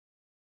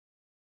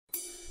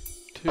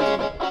No,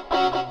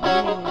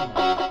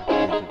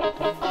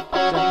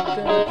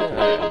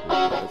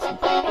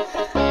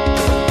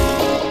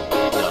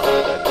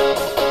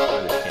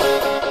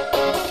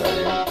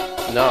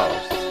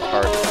 it's just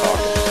hard to talk.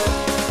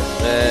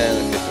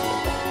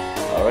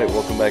 Alright,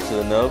 welcome back to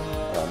the Nub.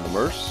 I'm the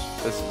Merce.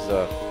 This is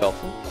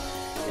Felton.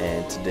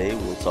 And today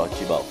we'll talk to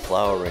you about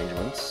flower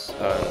arrangements,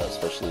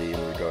 especially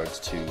in regards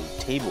to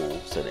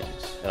table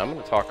settings. And I'm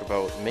going to talk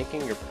about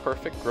making your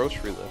perfect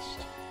grocery list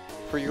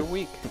for your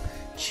week.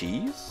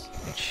 Cheese?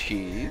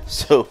 Cheese.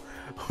 So,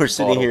 we're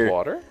sitting here,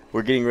 water.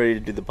 We're getting ready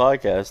to do the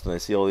podcast, and I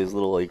see all these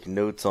little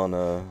notes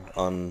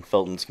on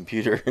Felton's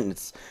computer, and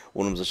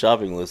one of them's a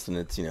shopping list, and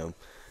it's,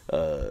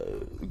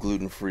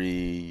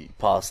 gluten-free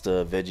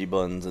pasta, veggie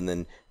buns, and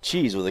then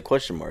cheese with a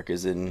question mark,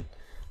 as in,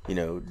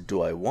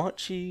 do I want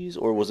cheese?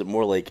 Or was it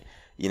more like,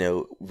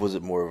 was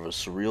it more of a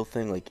surreal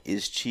thing? Like,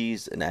 is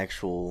cheese an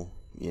actual,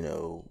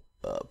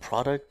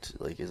 product?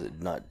 Like, is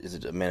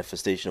it a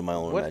manifestation of my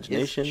own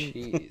imagination? What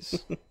is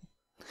cheese?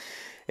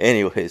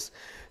 Anyways,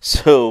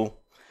 so,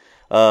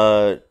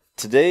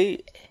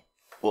 today,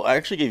 well, I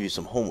actually gave you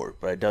some homework,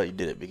 but I doubt you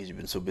did it because you've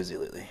been so busy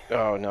lately.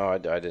 Oh, no, I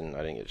didn't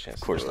get a chance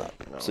Of course to do not.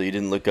 it. No. So you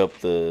didn't look up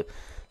the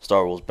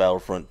Star Wars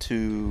Battlefront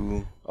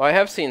 2? Well, I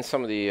have seen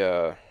some of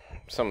the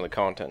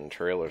content and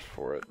trailers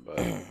for it, but...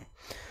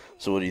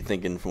 So what are you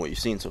thinking from what you've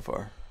seen so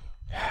far?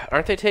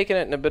 Aren't they taking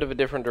it in a bit of a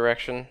different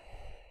direction?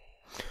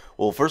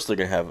 Well, first they're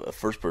going to have a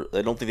first-person...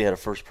 I don't think they had a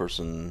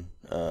first-person...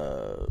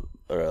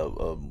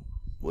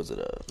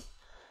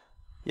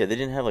 Yeah, they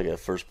didn't have like a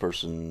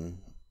first-person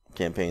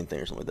campaign thing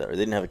or something like that. Or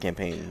they didn't have a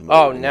campaign mode.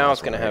 Oh, now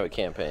it's going to have a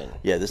campaign.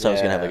 Yeah, this time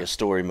it's going to have like a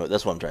story mode.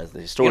 That's what I'm trying to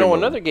say. Story mode.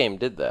 Another game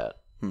did that.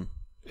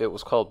 It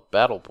was called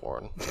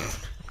Battleborn.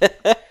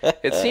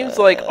 It seems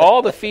like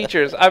all the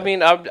features... I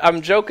mean,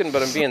 I'm joking,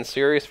 but I'm being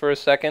serious for a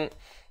second.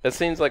 It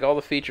seems like all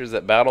the features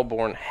that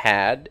Battleborn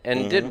had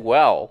and did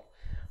well,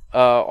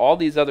 all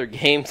these other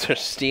games are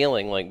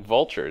stealing like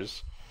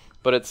vultures.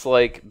 But it's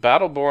like,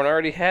 Battleborn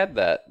already had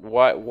that.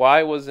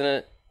 Why wasn't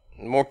it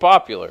more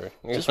popular?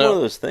 Just one of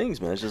those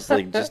things, man. It's just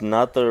like just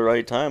not the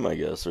right time, I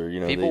guess, or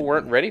people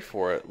weren't ready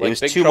for it. Like,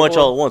 it was too much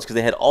all at once because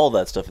they had all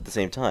that stuff at the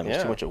same time. It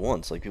was too much at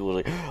once. Like people were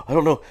like, I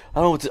don't know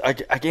what I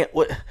can't.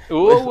 What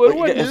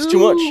do I do? It's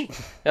too much.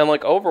 And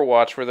like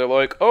Overwatch, where they're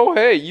like, oh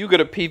hey, you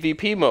get a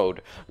PvP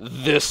mode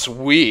this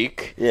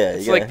week. Yeah,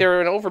 it's like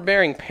they're an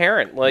overbearing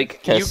parent.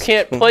 Like you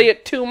can't play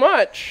it too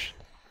much.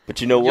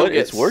 But you know what?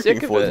 It's working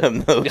for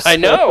them though. I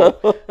know.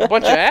 A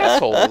bunch of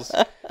assholes.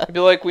 They'd be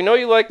like, we know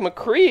you like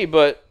McCree,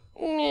 but.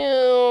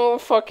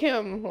 Fuck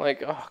him.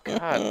 Like, oh,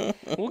 God.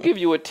 We'll give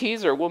you a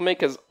teaser. We'll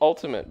make his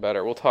ultimate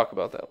better. We'll talk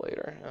about that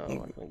later. I'm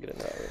not going to get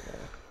into that right now.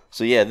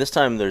 So, yeah, this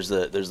time there's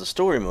the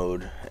story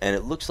mode, and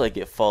it looks like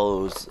it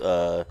follows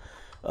a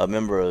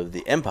member of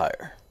the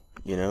Empire,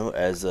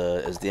 as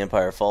the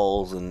Empire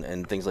falls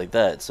and things like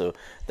that. So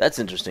that's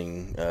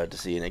interesting to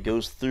see, and it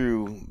goes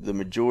through the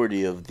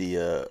majority of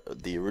the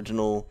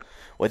original...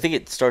 Well, I think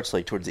it starts,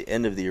 like, towards the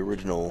end of the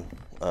original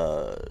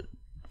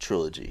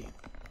trilogy.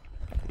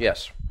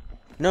 Yes.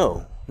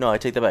 No, I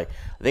take that back.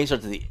 I think it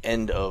starts at the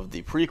end of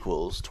the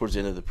prequels, towards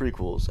the end of the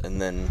prequels,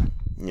 and then,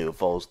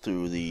 falls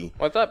through the...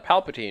 Well, I thought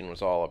Palpatine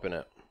was all up in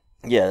it.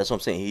 Yeah, that's what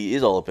I'm saying. He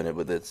is all up in it,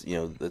 but that's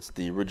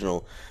the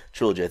original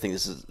trilogy. I think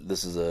this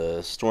is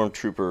a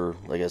stormtrooper,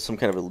 like some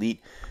kind of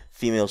elite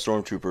female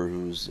stormtrooper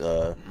who's,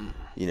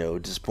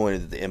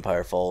 disappointed that the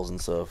Empire falls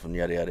and stuff, and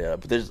yada yada yada.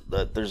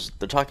 But they're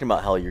talking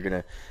about how you're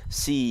gonna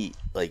see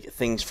like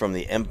things from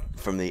the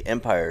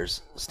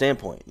Empire's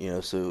standpoint.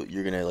 So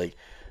you're gonna like.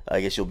 I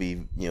guess you'll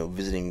be,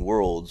 visiting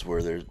worlds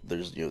where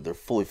they're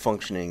fully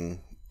functioning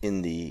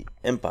in the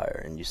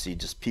Empire, and you see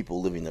just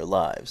people living their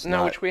lives.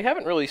 Which we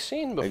haven't really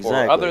seen before,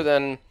 exactly. Other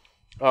than,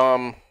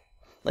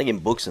 like in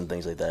books and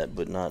things like that,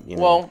 but not,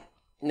 Well,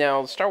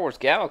 now Star Wars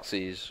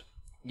Galaxies,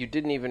 you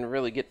didn't even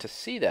really get to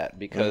see that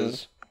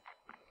because,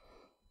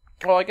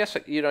 well, I guess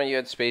you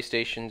had space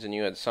stations and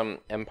you had some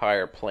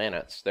Empire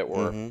planets that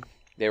were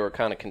they were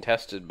kind of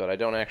contested, but I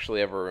don't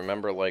actually ever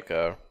remember like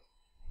a.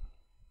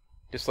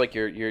 Just like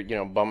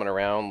you're bumming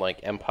around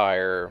like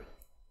Empire,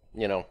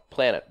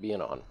 planet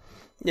being on.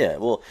 Yeah,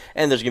 well,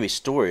 and there's gonna be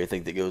story I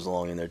think that goes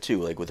along in there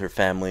too, like with her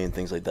family and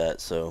things like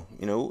that. So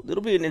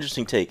it'll be an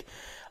interesting take.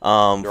 They're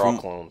all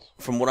clones.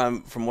 From what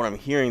I'm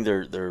hearing,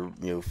 they're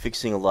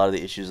fixing a lot of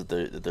the issues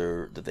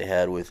that they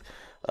had with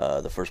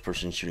the first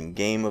person shooting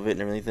game of it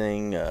and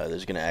everything.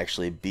 There's gonna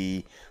actually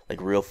be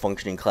like real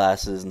functioning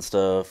classes and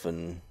stuff,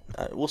 and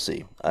we'll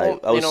see. I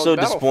was so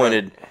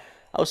disappointed.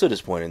 I was so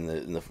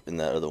disappointed in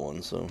that other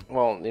one. So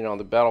well,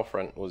 the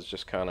Battlefront was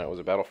just it was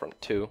a Battlefront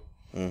 2.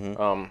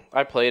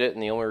 I played it,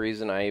 and the only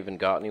reason I even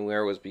got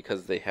anywhere was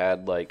because they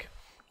had like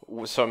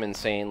some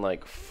insane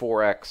like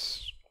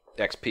 4x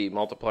XP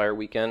multiplier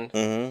weekend,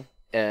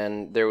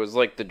 and there was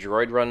like the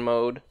droid run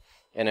mode,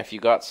 and if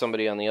you got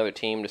somebody on the other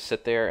team to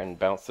sit there and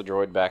bounce the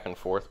droid back and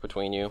forth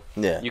between you,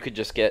 you could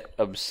just get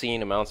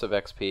obscene amounts of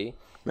XP.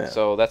 Yeah.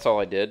 So that's all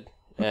I did,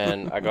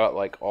 and I got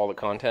like all the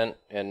content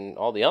and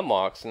all the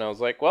unlocks, and I was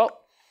like, well.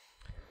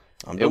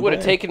 It would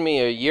have taken me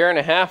a year and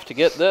a half to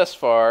get this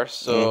far,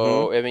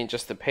 so, I mean,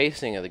 just the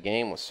pacing of the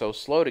game was so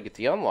slow to get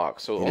the unlock,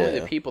 so only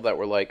the people that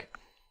were, like,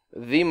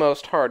 the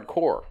most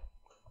hardcore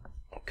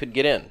could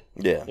get in.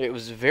 Yeah. It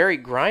was very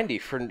grindy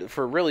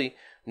for really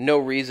no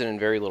reason and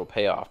very little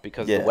payoff,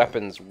 because the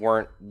weapons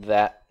weren't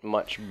that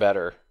much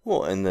better.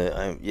 Well, and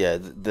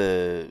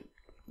the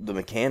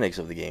mechanics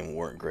of the game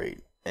weren't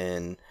great,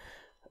 and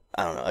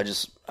I don't know.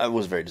 I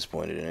was very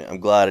disappointed in it. I'm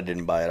glad I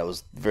didn't buy it. I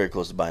was very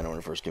close to buying it when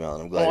it first came out,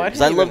 and I'm glad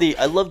because I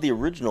love the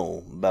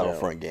original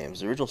Battlefront games,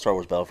 the original Star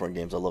Wars Battlefront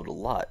games. I loved a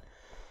lot,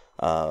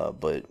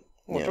 but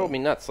it drove me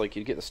nuts. Like,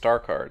 you'd get the star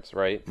cards,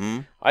 right?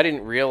 I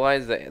didn't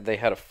realize that they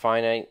had a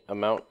finite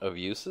amount of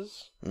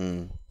uses.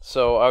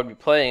 So I would be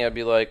playing. I'd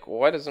be like, well,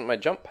 why doesn't my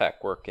jump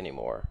pack work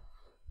anymore?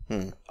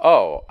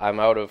 Oh,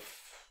 I'm out of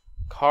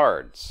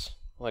cards.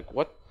 Like,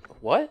 what?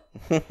 What?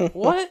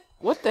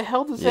 What the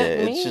hell does that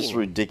mean? Yeah, it's just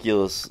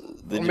ridiculous.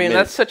 I mean,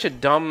 that's such a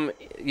dumb,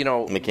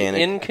 mechanic.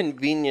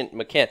 Inconvenient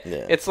mechanic.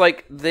 Yeah. It's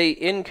like they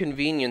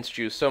inconvenienced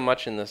you so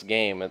much in this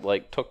game, it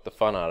like took the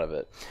fun out of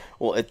it.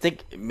 Well, I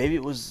think maybe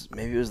it was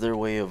their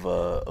way of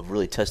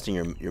really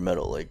testing your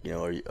mettle. Like,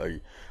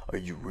 are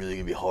you really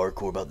gonna be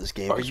hardcore about this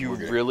game? Are you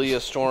really a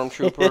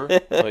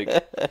stormtrooper?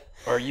 Like,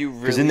 are you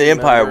really? Because in the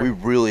Empire, we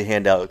really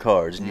hand out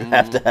cards, and you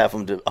have to have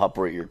them to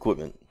operate your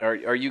equipment.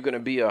 Are you gonna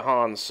be a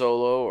Han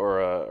Solo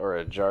or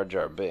a Jar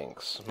Jar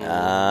Binks?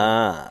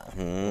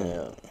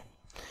 Yeah.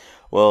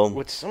 Well,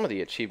 with some of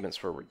the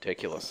achievements were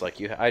ridiculous.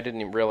 Like, I didn't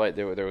even realize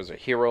there was a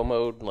hero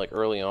mode. Like,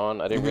 early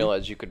on, I didn't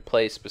realize you could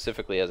play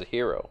specifically as a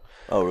hero.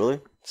 Oh, really?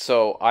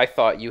 So I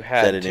thought you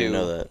had to. I didn't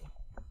know that.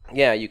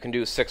 Yeah, you can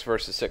do 6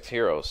 versus 6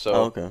 heroes.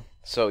 So, okay.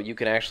 So you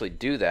can actually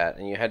do that,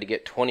 and you had to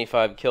get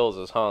 25 kills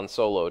as Han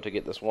Solo to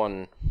get this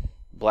one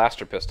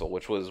blaster pistol,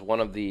 which was one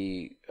of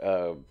the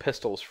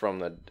pistols from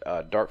the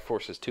Dark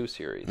Forces 2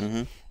 series.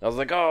 I was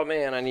like, oh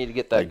man, I need to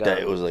get that gun.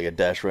 It was like a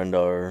Dash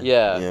Rendar.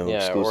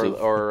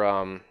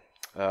 Exclusive.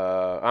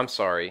 I'm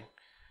sorry.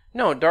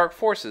 No, Dark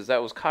Forces.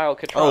 That was Kyle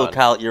Katarn. Oh,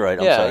 Kyle, you're right.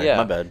 I'm sorry.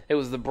 My bad. It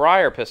was the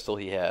Briar pistol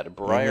he had, a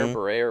Briar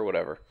Beret or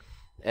whatever.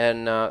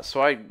 And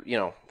so I,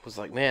 was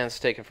like, man, it's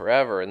taking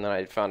forever. And then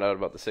I found out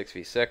about the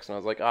 6v6, and I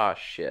was like, ah,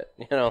 shit.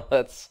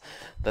 That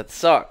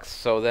sucks.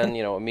 So then,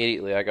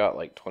 immediately I got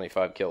like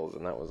 25 kills,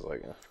 and that was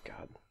like, oh,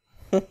 God.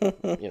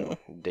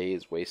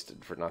 Days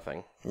wasted for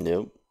nothing.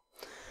 Yep.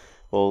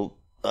 Well,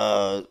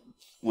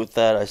 with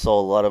that, I saw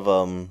a lot of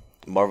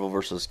Marvel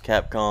vs.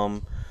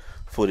 Capcom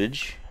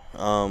footage.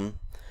 I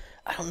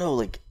don't know,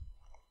 like,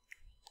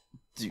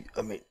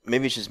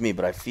 maybe it's just me,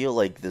 but I feel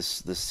like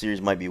this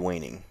series might be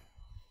waning.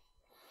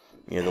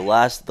 The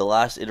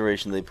last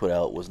iteration they put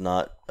out was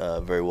not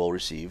very well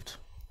received.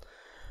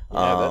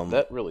 Yeah,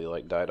 that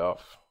really died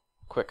off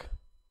quick.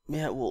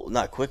 Yeah, well,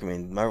 not quick. I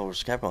mean, Marvel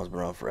vs. Capcom has been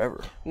around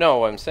forever. No,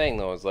 what I'm saying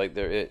though is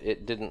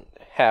it didn't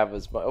have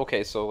as much.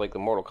 Okay, so like the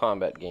Mortal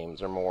Kombat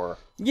games are more.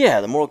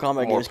 Yeah, the Mortal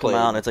Kombat games come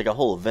out, and it's like a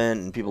whole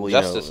event, and people.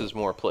 Injustice is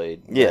more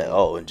played. Yeah.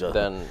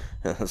 Injustice.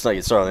 Let's not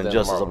get started on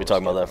Injustice. I'll be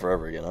talking about that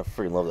forever again. I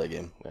freaking love that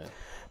game. Yeah.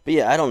 But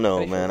yeah, I don't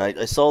know, man.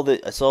 I saw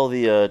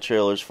the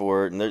trailers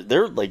for it, and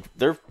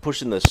they're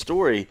pushing the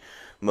story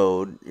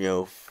mode,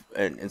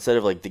 and instead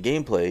of like the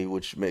gameplay,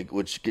 which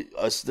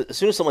as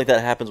soon as something like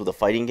that happens with a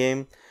fighting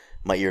game,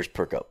 my ears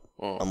perk up.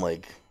 I'm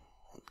like,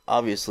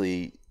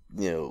 obviously,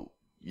 your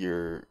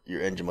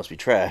engine must be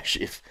trash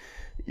if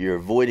you're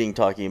avoiding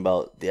talking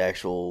about the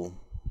actual,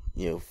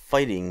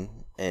 fighting,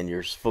 and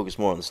you're focused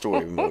more on the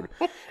story mode.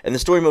 And the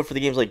story mode for the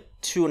game is like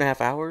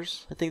 2.5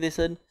 hours, I think they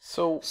said.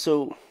 So.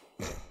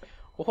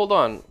 Well, hold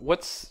on.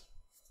 What's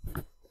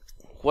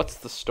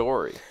the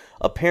story?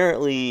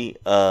 Apparently,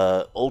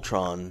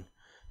 Ultron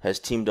has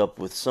teamed up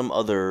with some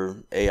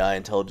other AI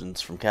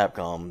intelligence from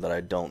Capcom that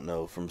I don't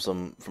know from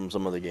some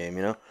other game,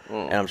 And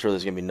I'm sure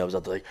there's gonna be nubs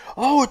out there like,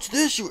 "Oh, it's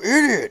this, you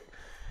idiot!"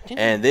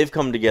 And they've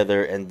come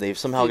together and they've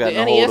somehow gotten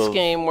a hold of the NES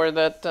game where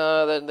that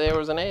there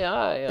was an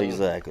AI.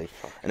 Exactly.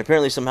 And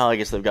apparently, somehow, I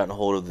guess they've gotten a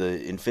hold of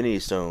the Infinity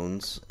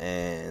Stones,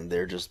 and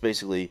they're just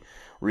basically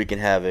wreaking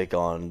havoc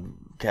on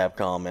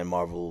Capcom and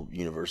Marvel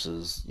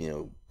universes,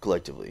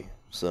 collectively.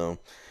 So,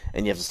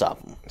 and you have to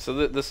stop them.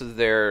 So this is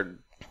their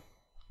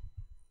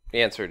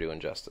answer to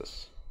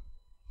Injustice,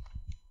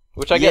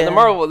 which I get. The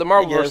Marvel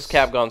versus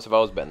Capcoms have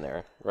always been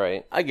there,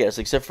 right? I guess,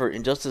 except for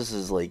Injustice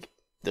is like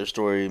their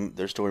story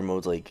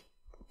mode's like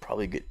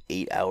probably a good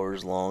 8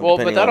 hours long. Well,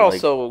 but that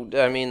also,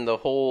 the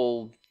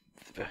whole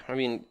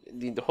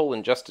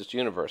Injustice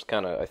universe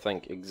kind of, I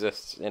think,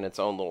 exists in its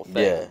own little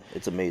thing. Yeah,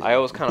 it's amazing. I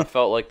always kind of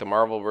felt like the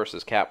Marvel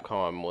versus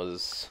Capcom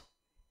was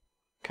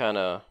kind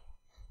of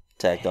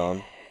tacked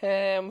on,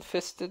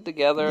 ham-fisted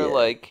together. Yeah.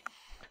 Like,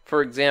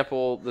 for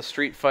example, the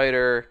Street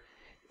Fighter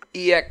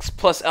EX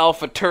plus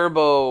Alpha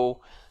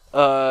Turbo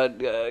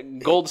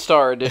Gold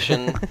Star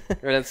Edition,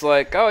 and it's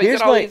like, oh, you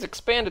got all these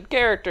expanded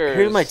characters.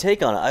 Here's my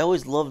take on it. I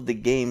always loved the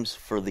games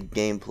for the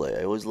gameplay.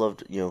 I always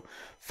loved,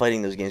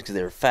 fighting those games because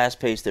they were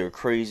fast-paced, they were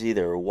crazy,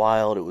 they were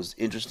wild, it was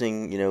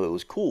interesting, it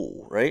was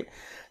cool, right?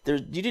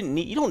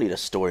 you don't need a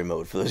story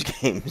mode for those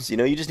games.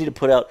 You just need to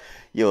put out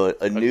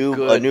a new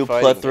good fighting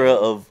plethora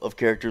game. of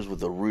characters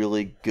with a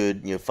really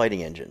good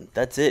fighting engine.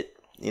 That's it.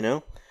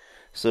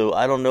 So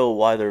I don't know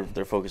why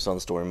they're focused on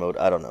story mode.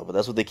 I don't know, but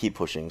that's what they keep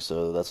pushing.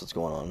 So that's what's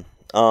going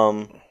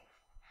on.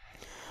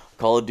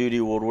 Call of Duty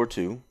World War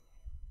II.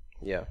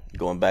 Yeah.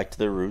 Going back to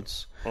their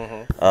roots.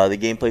 Mm-hmm. The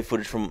gameplay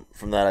footage from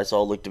that I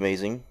saw looked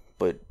amazing,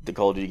 but the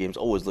Call of Duty games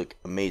always look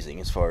amazing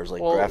as far as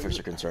graphics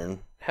are concerned.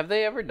 Have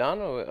they ever done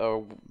a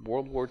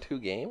World War II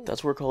game?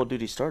 That's where Call of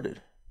Duty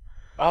started.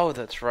 Oh,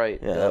 that's right.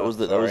 Yeah, that was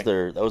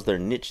their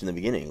niche in the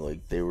beginning.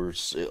 Like they were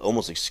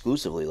almost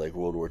exclusively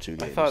World War II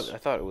games. I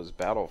thought it was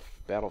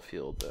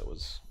Battlefield that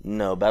was.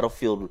 No,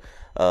 Battlefield.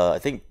 I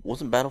think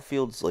wasn't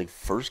Battlefield's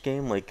first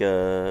game.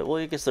 Well,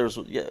 I guess there was.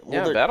 Yeah,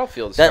 well,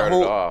 Battlefield started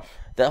off.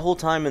 That whole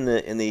time in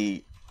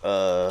the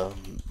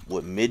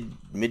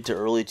mid to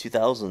early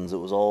 2000s, it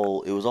was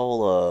all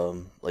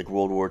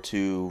World War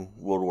II,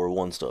 World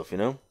War I stuff.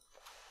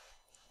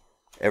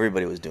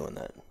 Everybody was doing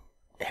that.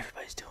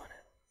 Everybody's doing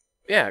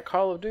it. Yeah,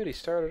 Call of Duty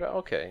started.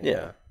 Okay.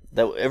 Yeah.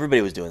 That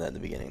everybody was doing that in the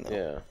beginning though.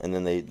 Yeah. And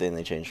then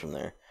they changed from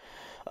there.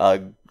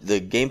 The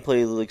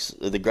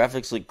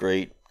graphics look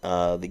great.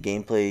 The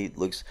gameplay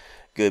looks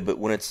good, but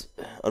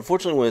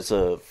unfortunately when it's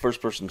a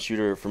first-person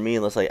shooter, for me,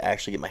 unless I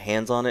actually get my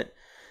hands on it,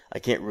 I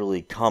can't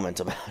really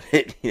comment about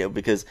it,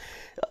 because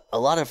a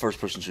lot of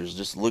first-person shooters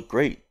just look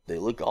great. They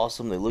look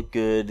awesome. They look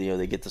good.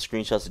 They get the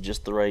screenshots at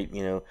just the right,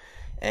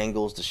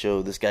 angles to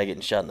show this guy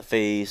getting shot in the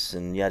face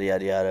and yada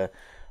yada yada.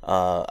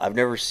 I've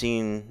never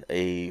seen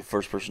a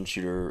first-person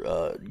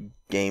shooter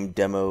game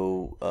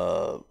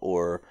demo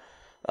or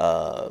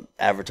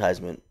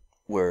advertisement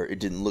where it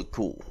didn't look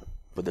cool.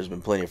 But there's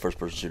been plenty of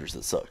first-person shooters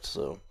that sucked.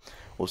 So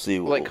we'll see.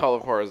 Like Call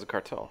of Horrors: The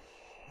Cartel.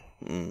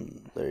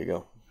 There you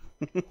go.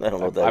 I don't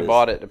know what that is. I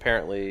bought it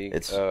apparently.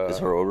 It's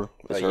her order.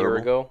 A year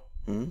ago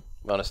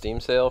on a Steam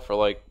sale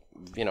for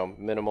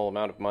minimal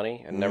amount of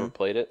money and never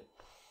played it.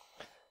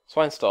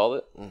 So I installed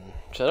it and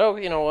said, "Oh,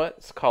 you know what?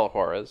 It's Call of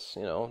Juarez.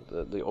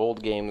 The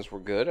old games were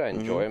good. I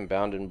enjoy them.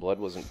 Bound in Blood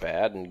wasn't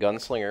bad, and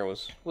Gunslinger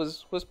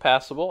was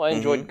passable. I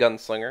enjoyed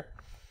Gunslinger,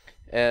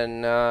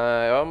 and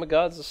oh my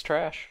God, it's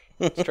trash.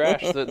 It's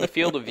trash. The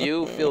field of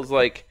view feels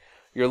like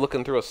you're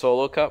looking through a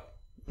Solo Cup.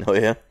 Oh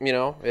yeah.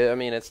 I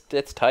mean, it's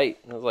tight.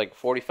 It's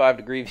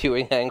 45-degree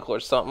viewing angle or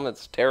something.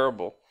 It's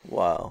terrible.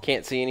 Wow.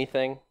 Can't see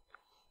anything.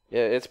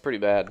 Yeah, it's pretty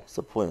bad. What's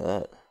the point of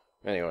that?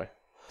 Anyway,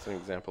 it's an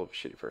example of a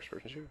shitty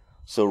first-person shooter.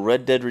 So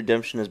Red Dead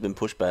Redemption has been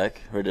pushed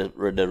back. Red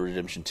Dead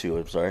Redemption 2,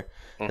 I'm sorry,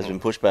 has been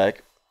pushed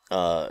back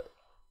by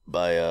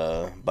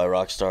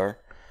Rockstar.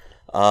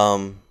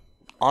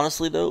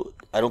 Honestly, though,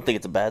 I don't think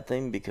it's a bad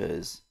thing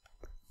because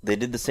they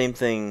did the same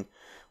thing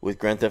with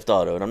Grand Theft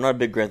Auto, and I'm not a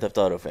big Grand Theft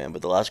Auto fan,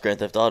 but the last Grand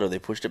Theft Auto, they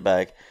pushed it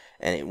back,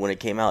 and when it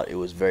came out, it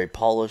was very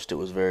polished, it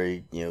was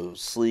very,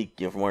 sleek,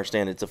 from what I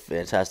understand, it's a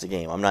fantastic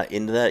game. I'm not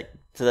into that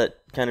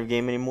kind of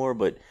game anymore,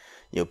 but,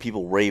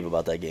 people rave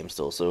about that game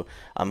still, so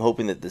I'm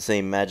hoping that the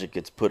same magic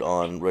gets put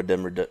on Red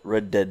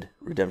Dead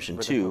Redemption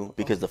 2,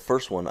 because the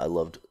first one I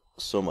loved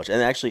so much,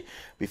 and actually,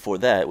 before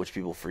that, which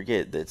people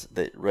forget,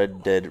 that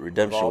Red Dead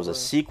Redemption was a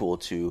sequel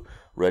to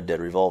Red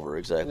Dead Revolver,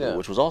 exactly,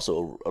 which was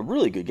also a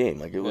really good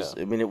game. It was.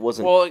 I mean, it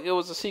wasn't. Well, it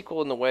was a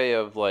sequel in the way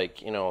of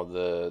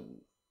the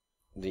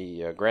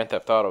Grand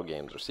Theft Auto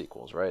games are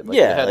sequels, right?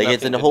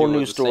 It's in a whole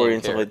new story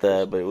and stuff like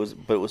that. But it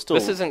was still.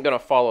 This isn't going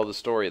to follow the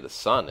story of the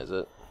son, is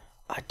it?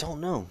 I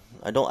don't know.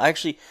 I don't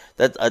actually.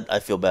 I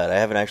feel bad. I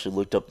haven't actually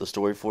looked up the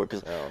story for it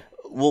because.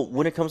 Well,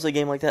 when it comes to a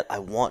game like that, I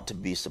want to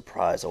be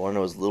surprised. I want to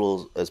know as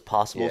little as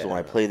possible. So when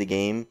I play the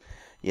game,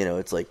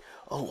 it's like,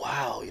 oh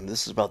wow,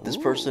 this is about this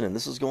person and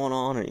this is going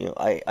on. And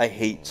I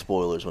hate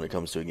spoilers when it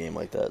comes to a game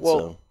like that.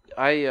 Well,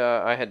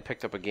 I had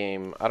picked up a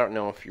game. I don't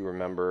know if you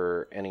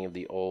remember any of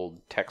the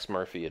old Tex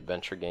Murphy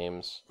adventure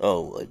games.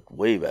 Oh,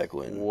 way back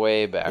when.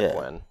 Way back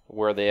when,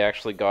 where they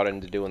actually got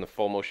into doing the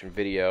full motion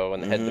video,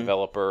 and the head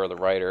developer or the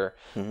writer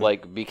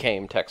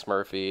became Tex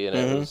Murphy, and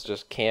it was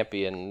just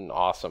campy and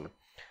awesome.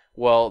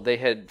 Well, they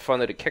had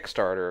funded a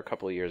Kickstarter a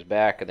couple of years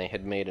back, and they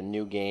had made a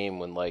new game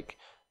with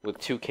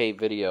 2K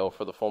video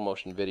for the full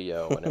motion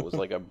video, and it was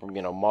like a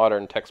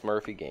modern Tex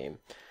Murphy game.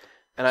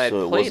 And I had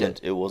played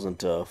it. It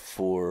wasn't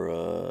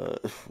for.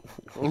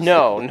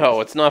 No,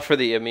 it's not for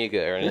the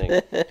Amiga or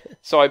anything.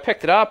 So I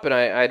picked it up, and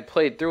I had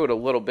played through it a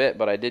little bit,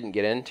 but I didn't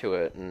get into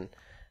it. And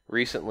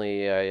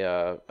recently,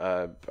 I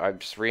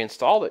just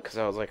reinstalled it because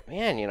I was like,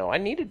 man, I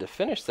needed to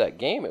finish that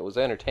game. It was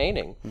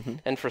entertaining,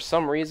 and for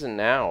some reason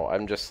now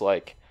I'm just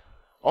like.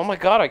 Oh my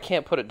God, I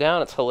can't put it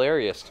down. It's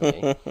hilarious to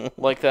me.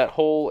 That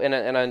whole... And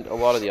a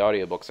lot of the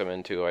audiobooks I'm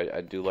into,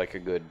 I do like a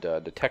good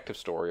detective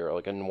story or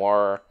a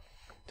noir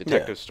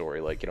detective story,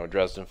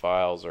 Dresden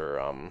Files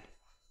or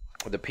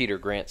the Peter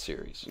Grant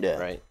series,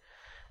 right?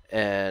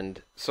 And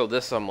so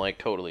this I'm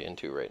totally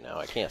into right now.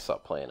 I can't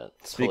stop playing it.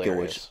 It's Speaking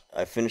hilarious. of which,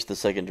 I finished the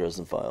second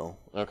Dresden File.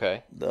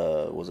 Okay.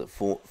 Was it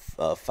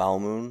Foul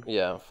Moon?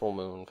 Yeah, Full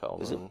Moon, Foul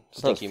Moon, Is it?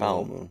 Stinky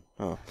Foul Moon.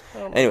 Oh.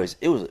 Anyways,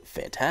 it was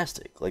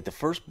fantastic. The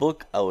first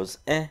book, I was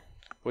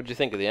What'd you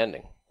think of the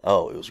ending?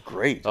 Oh, it was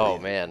great. Oh,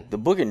 man. The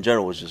book in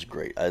general was just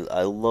great.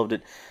 I loved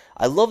it.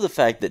 I love the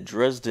fact that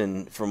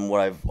Dresden, from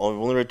what I've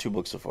only read 2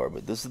 books so far,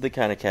 but this is the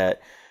kind of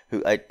cat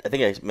who I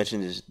think I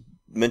mentioned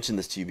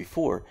this to you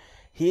before.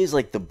 He is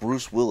like the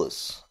Bruce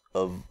Willis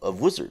of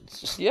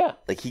wizards. Yeah.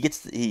 Like he gets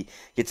the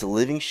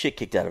living shit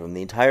kicked out of him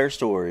the entire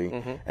story,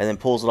 and then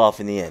pulls it off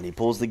in the end. He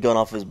pulls the gun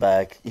off his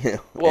back.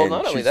 Well,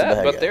 not only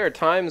that, but there are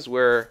times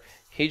where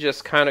he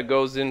just kind of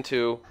goes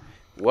into,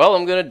 well,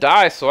 I'm gonna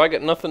die, so I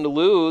got nothing to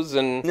lose,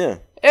 and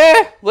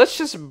let's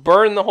just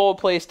burn the whole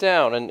place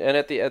down. And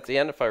at the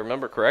end, if I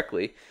remember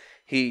correctly,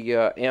 he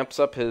amps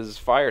up his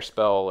fire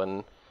spell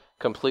and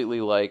completely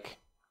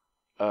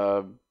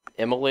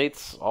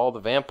immolates all the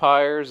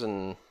vampires.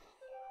 And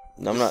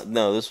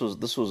No, this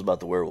was about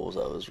the werewolves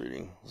I was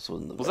reading. This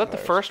wasn't the Was that the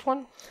first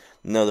one?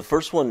 No, the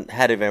first one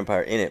had a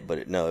vampire in it, but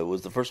it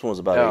was the first one was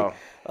about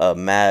a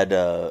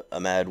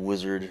mad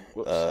wizard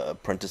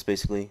apprentice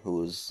basically who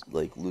was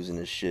like losing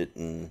his shit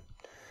and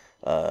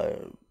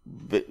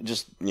but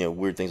just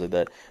weird things like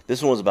that.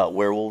 This one was about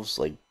werewolves,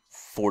 like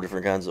 3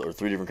 different kinds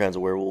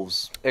of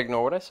werewolves.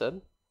 Ignore what I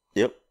said.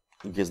 Yep,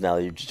 because now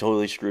you've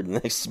totally screwed the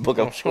next book,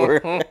 I'm sure.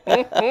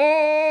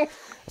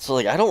 So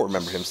I don't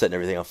remember him setting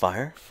everything on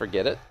fire.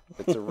 Forget it.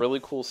 It's a really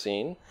cool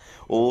scene.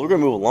 Well, we're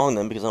gonna move along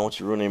then because I don't want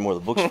you to ruin any more of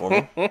the books for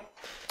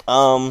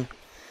me.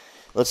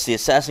 Let's see,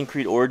 Assassin's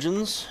Creed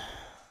Origins.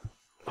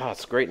 Oh,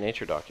 it's a great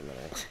nature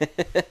documentary.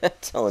 I'm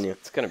telling you.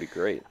 It's going to be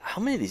great.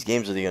 How many of these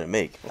games are they going to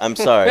make? I'm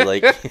sorry,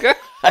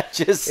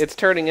 It's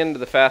turning into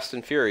the Fast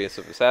and Furious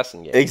of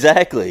Assassin games.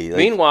 Exactly.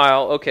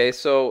 Meanwhile, okay,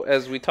 so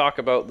as we talk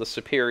about the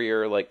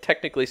superior,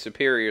 technically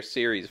superior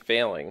series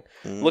failing,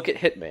 look at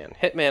Hitman.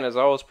 Hitman has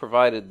always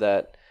provided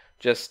that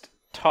just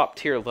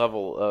top-tier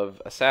level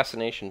of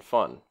assassination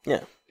fun.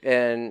 Yeah.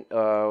 And,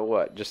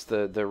 just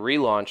the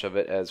relaunch of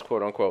it as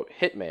quote-unquote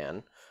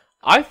Hitman,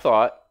 I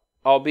thought,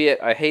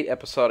 albeit I hate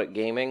episodic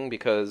gaming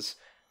because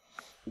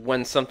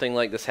when something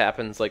like this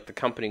happens, like the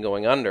company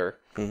going under,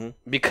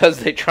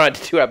 because they tried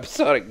to do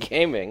episodic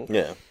gaming,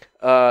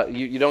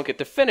 you don't get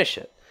to finish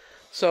it.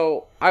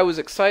 So I was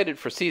excited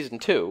for season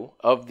 2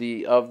 of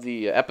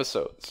the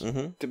episodes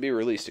to be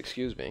released.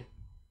 Excuse me,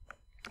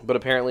 but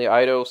apparently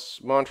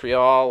Eidos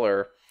Montreal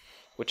or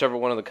whichever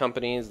one of the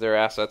companies, their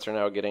assets are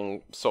now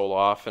getting sold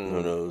off, and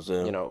who knows?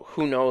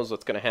 Who knows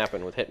what's going to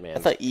happen with Hitman. I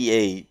thought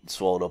EA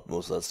swallowed up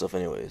most of that stuff,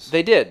 anyways.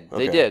 They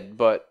did,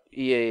 but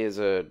EA is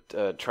a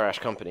trash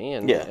company,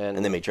 and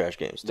they make trash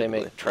games. They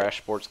make trash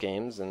sports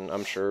games, and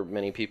I'm sure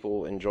many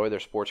people enjoy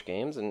their sports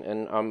games.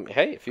 And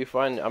hey, if you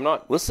find I'm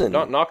not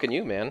knocking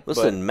you, man.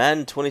 Listen,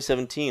 Madden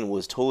 2017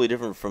 was totally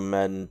different from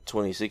Madden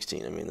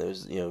 2016. I mean,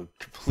 there's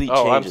complete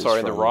changes. Oh, I'm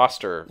sorry. The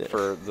roster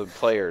for the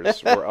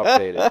players were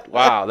updated.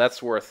 Wow,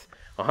 that's worth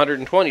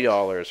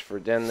 $120 for.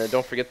 Then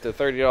don't forget the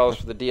 $30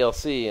 for the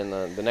DLC in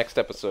the next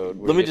episode.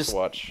 Let me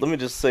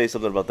just say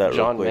something about that.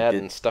 John real quick.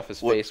 Madden stuff his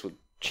face with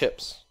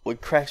chips. What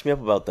cracks me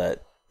up about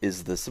that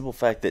is the simple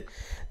fact that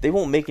they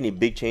won't make any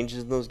big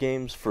changes in those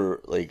games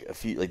for a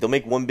few. They'll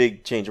make one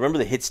big change. Remember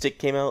the hit stick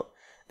came out?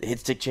 The hit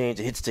stick change.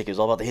 The hit stick is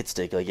all about the hit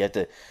stick. You had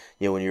to,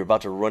 when you're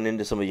about to run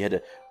into somebody, you had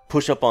to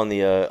push up on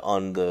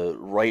the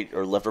right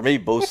or left or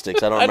maybe both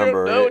sticks. I don't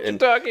remember. I don't know what you're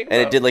talking about.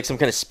 And it did some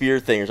kind of spear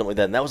thing or something like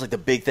that. And that was the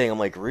big thing. I'm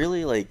like,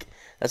 really?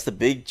 That's the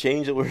big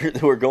change that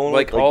we're going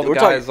with? All the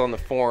guys on the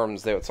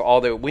forums, that's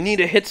all they. We need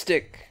a hit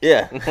stick.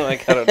 Yeah. I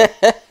don't know.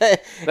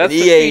 That's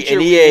the feature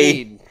we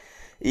need.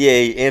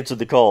 EA answered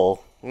the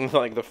call.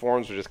 The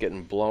forums were just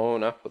getting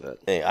blown up with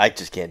it. Hey, I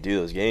just can't do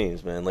those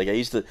games, man. I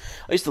used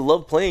to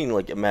love playing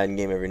a Madden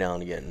game every now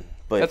and again.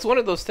 But that's one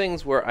of those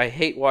things where I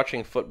hate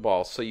watching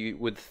football. So you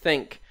would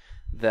think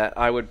that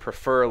I would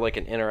prefer an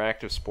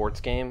interactive sports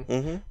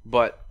game,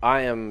 but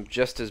I am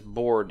just as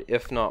bored,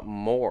 if not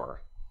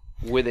more,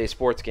 with a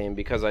sports game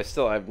because I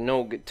have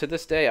to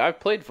this day I've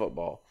played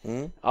football.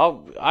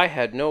 I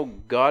had no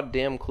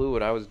goddamn clue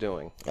what I was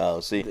doing. Oh,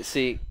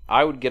 see,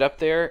 I would get up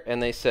there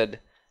and they said,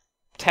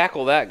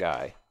 tackle that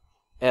guy,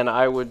 and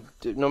I would,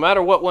 no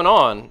matter what went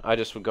on, I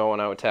just would go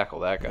and I would tackle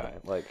that guy.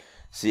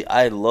 See,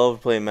 I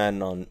loved playing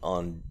Madden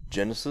on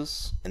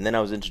Genesis, and then I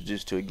was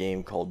introduced to a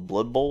game called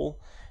Blood Bowl,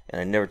 and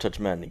I never touched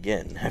Madden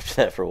again after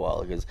that for a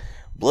while because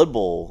Blood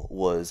Bowl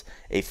was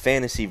a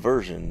fantasy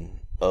version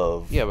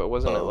of but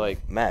wasn't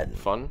it Madden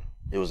fun?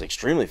 It was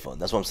extremely fun.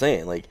 That's what I'm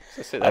saying.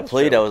 I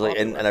played. I was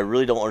and I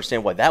really don't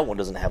understand why that one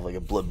doesn't have a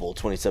Blood Bowl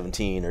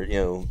 2017 or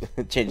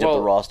change up the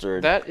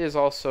roster. That is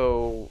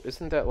also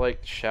isn't that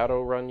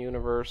Shadowrun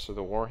universe or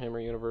the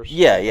Warhammer universe?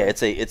 Yeah.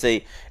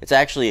 It's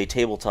actually a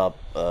tabletop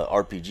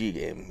RPG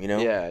game.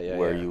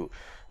 Where you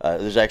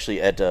there's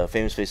actually at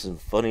Famous Faces and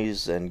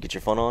Funnies and Get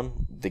Your Fun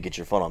On, the Get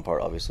Your Fun On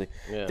part, obviously.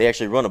 Yeah. They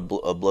actually run a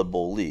Blood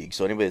Bowl league.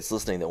 So anybody that's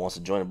listening that wants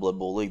to join a Blood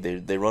Bowl league,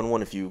 they run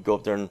one. If you go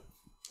up there and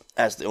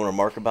ask the owner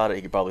Mark about it,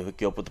 he could probably hook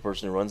you up with the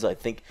person who runs it. I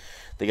think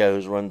the guy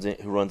who runs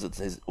it,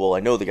 I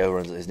know the guy who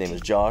runs it. His name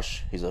is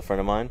Josh. He's a friend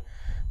of mine.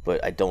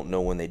 But I don't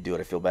know when they do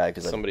it. I feel bad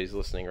because somebody's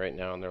listening right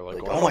now and they're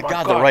like, "Oh my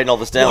god!" They're writing all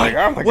this down.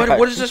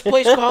 What is this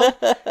place called?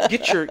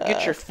 Get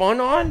your fun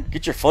on.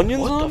 Get your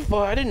Funyuns on. What the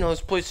fuck? I didn't know this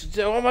place.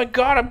 Oh my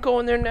god! I'm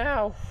going there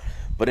now.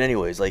 But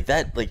anyways, like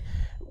that, like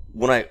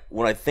when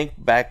I think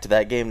back to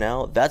that game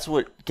now, that's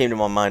what came to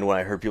my mind when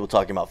I heard people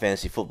talking about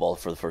fantasy football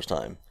for the first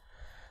time.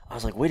 I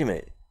was like, wait a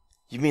minute.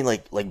 You mean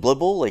like Blood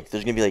Bowl? Like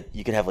there's gonna be like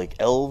you can have like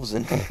elves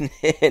and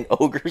and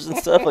ogres and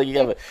stuff. Like you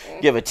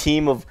have a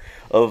team of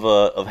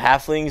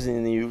halflings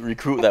and you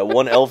recruit that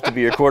one elf to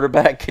be your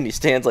quarterback and he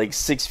stands like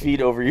 6 feet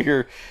over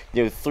your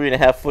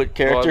 3.5 foot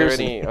characters.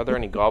 Well, are there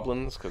any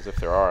goblins? Because if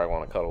there are, I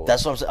want to cuddle.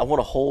 That's what I'm saying. I want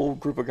a whole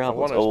group of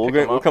goblins.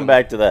 We'll come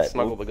back to that.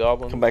 Snuggle the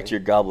goblins. Come back to your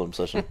goblin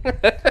obsession.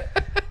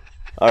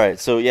 All right,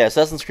 so yeah,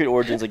 Assassin's Creed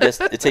Origins. I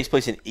guess it takes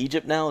place in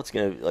Egypt now. It's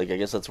gonna I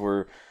guess that's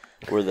where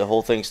the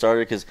whole thing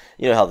started, because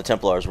you know how the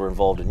Templars were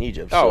involved in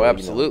Egypt. Oh, so,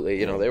 absolutely.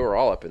 You know, they were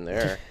all up in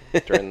there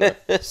during the.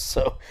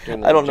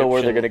 During the I don't know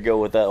where they're going to go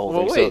with that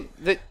whole thing.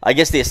 Wait, so I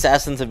guess the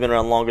Assassins have been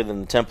around longer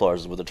than the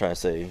Templars, is what they're trying to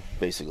say,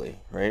 basically,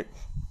 right?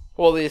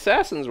 Well, the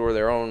Assassins were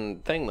their own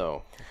thing,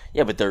 though.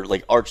 Yeah, but they're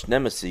like arch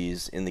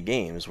nemesis in the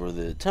games were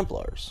the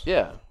Templars.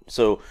 Yeah.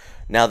 So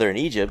now they're in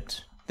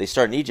Egypt. They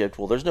start in Egypt.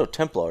 Well, there's no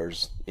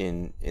Templars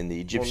in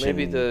the Egyptian. Well,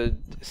 maybe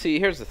see.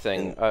 Here's the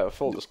thing.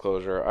 Full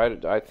disclosure.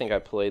 I think I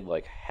played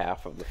like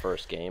half of the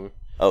first game.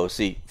 Oh,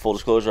 see, full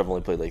disclosure. I've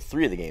only played like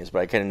 3 of the games, but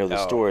I kind of know the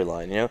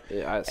storyline, you know.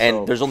 Yeah,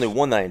 and there's only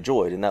one that I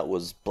enjoyed, and that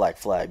was Black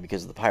Flag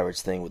because of the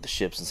pirates thing with the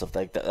ships and stuff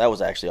like that. That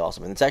was actually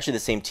awesome, and it's actually the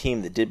same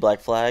team that did Black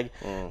Flag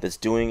that's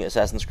doing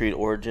Assassin's Creed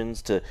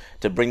Origins to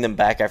bring them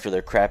back after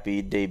their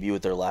crappy debut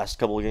with their last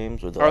couple of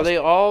games. Do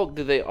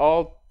they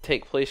all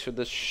take place for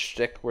this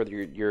shtick where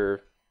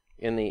you're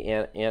in the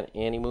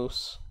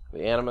Animus,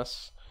 the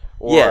Animus?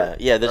 Or,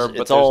 yeah.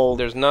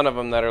 There's none of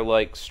them that are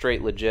like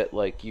straight legit,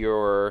 like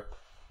your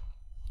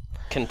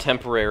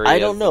contemporary. I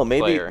don't know.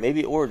 Player.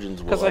 Maybe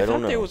Origins will. Because I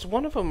thought there was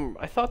one of them.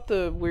 I thought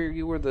where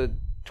you were the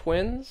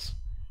twins.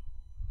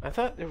 I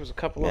thought there was a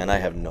couple. Man, I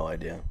have no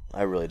idea.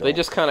 I really don't. They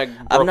just kind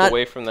of broke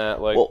away from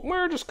that. Like,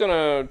 we're just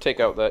gonna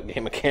take out that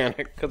game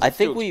mechanic because it's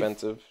too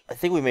expensive. I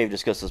think we may have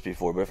discussed this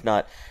before, but if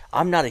not,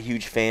 I'm not a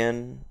huge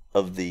fan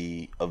of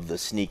the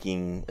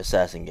sneaking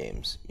assassin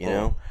games, you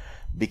know,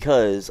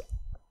 because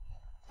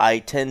I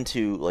tend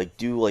to like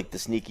do like the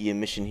sneaky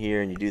mission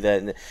here, and you do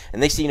that, and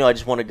next thing you know, I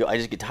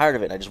just get tired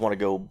of it, and I just want to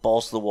go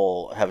balls to the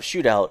wall, have a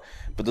shootout,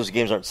 but those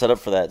games aren't set up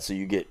for that, so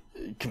you get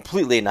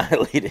completely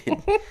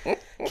annihilated.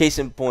 Case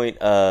in point,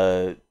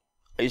 I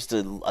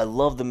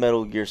love the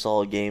Metal Gear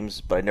Solid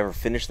games, but I never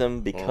finished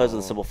them because of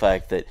the simple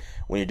fact that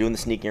when you're doing the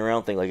sneaking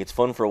around thing, like it's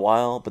fun for a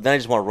while, but then I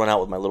just want to run out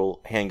with my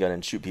little handgun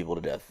and shoot people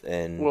to death.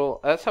 And well,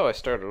 that's how I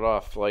started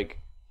off. Like,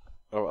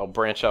 I'll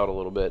branch out a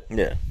little bit.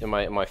 Yeah. In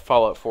my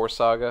Fallout 4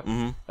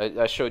 saga,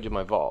 I showed you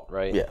my vault,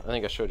 right? Yeah. I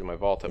think I showed you my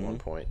vault at one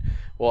point.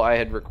 Well, I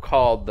had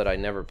recalled that I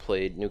never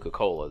played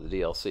Nuka-Cola,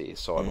 the DLC,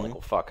 so I'm like,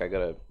 well, fuck, I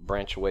gotta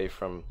branch away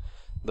from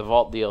the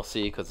Vault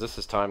DLC because this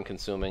is time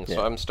consuming. Yeah.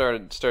 So I'm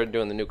started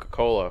doing the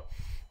Nuka-Cola.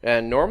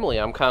 And normally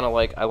I'm kind of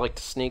like, I like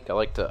to sneak.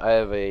 I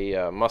have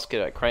a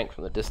musket I crank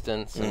from the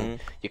distance, and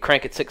you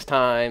crank it 6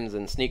 times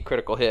and sneak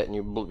critical hit, and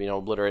you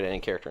obliterate any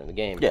character in the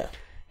game. Yeah.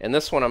 And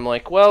this one I'm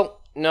like, well,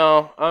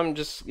 no, I'm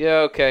just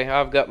okay.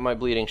 I've got my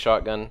bleeding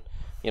shotgun,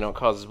 it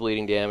causes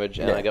bleeding damage,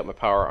 and I got my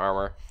power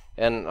armor,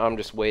 and I'm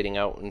just wading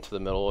out into the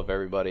middle of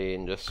everybody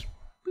and just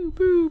boo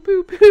boo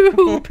boo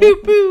boo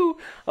boo boo.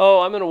 Oh,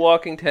 I'm in a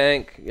walking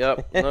tank.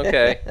 Yep.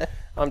 Okay.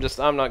 I'm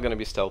not going to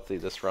be stealthy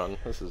this run.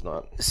 This is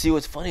not. See,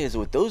 what's funny is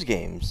with those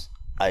games,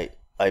 I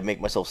make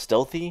myself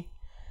stealthy,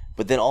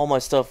 but then all my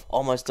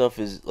stuff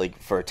is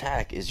like for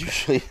attack is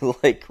usually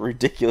like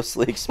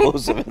ridiculously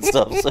explosive and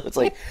stuff. So it's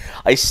like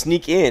I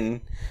sneak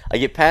in, I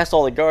get past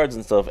all the guards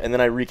and stuff, and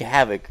then I wreak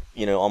havoc,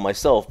 on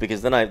myself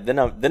because then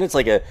it's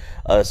like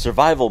a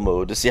survival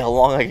mode to see how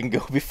long I can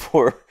go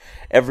before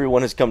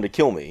everyone has come to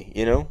kill me.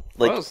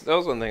 Like that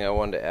was one thing I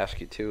wanted to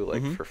ask you too,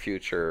 like for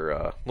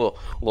future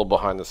little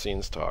behind the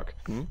scenes talk,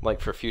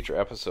 like for future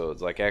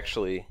episodes, like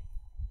actually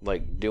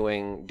like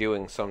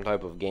doing some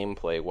type of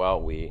gameplay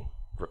while we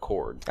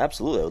record.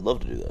 Absolutely, I would love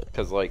to do that.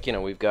 Because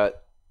we've got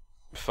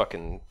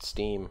fucking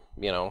Steam,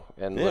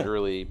 and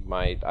literally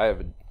I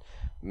have a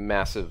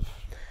massive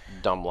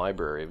dumb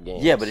library of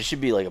games. Yeah, but it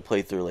should be like a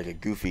playthrough, like a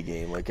goofy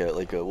game, like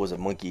a was it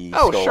Monkey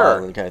Skull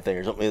Island kind of thing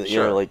or something.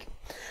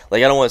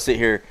 Like I don't want to sit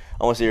here.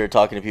 I want to sit here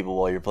talking to people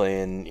while you're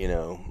playing,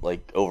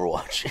 like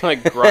Overwatch,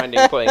 like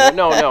grinding playing.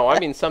 No, I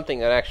mean something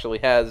that actually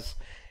has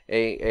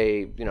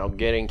a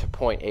getting to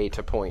point A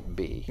to point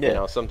B.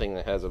 Yeah. Something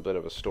that has a bit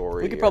of a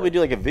story. We could probably do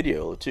like a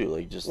video too,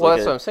 like just well, like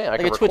that's what I'm saying. I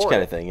like can a Twitch kind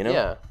it. of thing,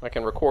 Yeah, I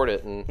can record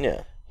it and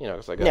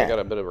because I got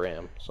a bit of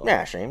RAM. So.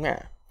 Yeah, shame.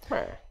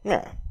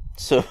 Yeah.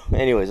 So,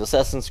 anyways,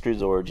 Assassin's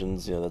Creed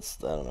Origins.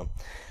 That's I don't know.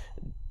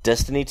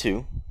 Destiny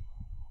 2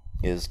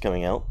 is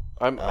coming out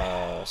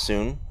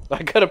soon.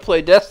 I gotta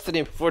play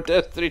Destiny before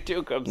Destiny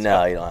 2 comes out.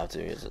 No, you don't have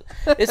to.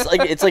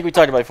 It's like we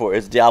talked about before.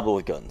 It's Diablo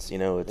with guns.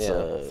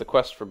 It's the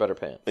quest for better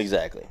pants.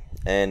 Exactly.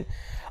 And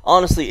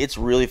honestly, it's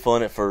really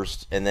fun at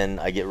first, and then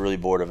I get really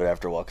bored of it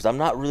after a while because I'm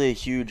not really a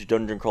huge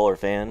dungeon crawler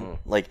fan.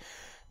 Like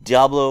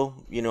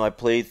Diablo, I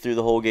played through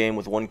the whole game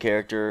with one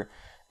character,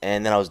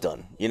 and then I was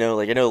done. You know,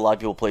 like I know a lot of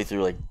people play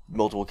through like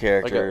multiple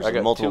characters, I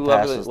got multiple two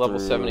passes level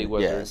through. 70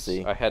 wizards. Yeah,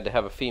 see, I had to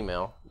have a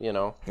female, you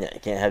know. yeah, you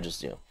can't have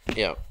just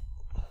Yeah.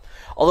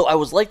 Although I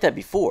was like that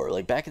before,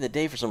 like back in the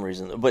day for some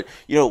reason. But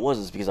you know,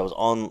 it's because I was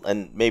on,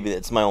 and maybe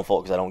it's my own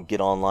fault because I don't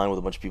get online with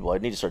a bunch of people. I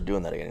need to start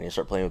doing that again. I need to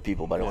start playing with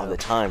people, but I don't have the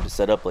time to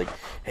set up like,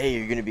 hey,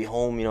 you're gonna be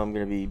home, you know, I'm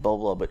gonna be blah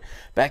blah. But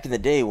back in the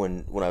day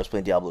when I was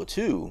playing Diablo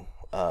 2,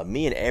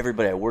 me and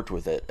everybody I worked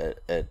with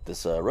at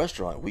this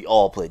restaurant, we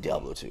all played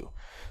Diablo 2.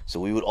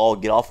 So we would all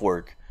get off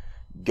work,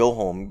 go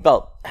home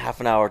about half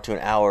an hour to an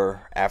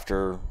hour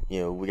after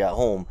we got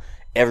home.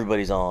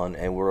 Everybody's on,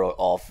 and we're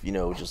off,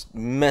 just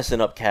messing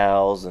up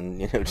cows and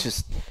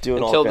just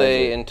doing until all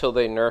kinds until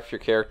they nerf your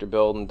character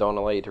build and don't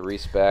allow you to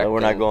respec. No, we're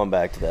not going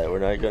back to that. We're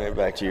not going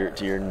back to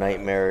your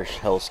nightmarish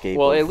hellscape.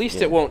 Well, at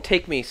least it won't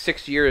take me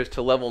 6 years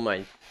to level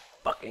my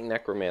fucking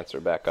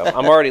necromancer back up.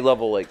 I'm already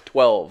level like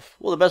 12.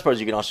 Well, the best part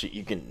is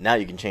you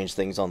can change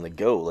things on the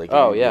go. Like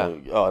I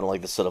don't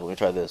like this setup. Let me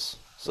try this.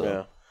 So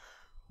yeah,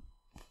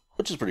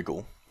 which is pretty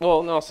cool.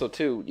 Well, and also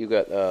too, you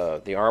got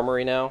the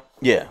armory now.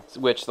 Yeah.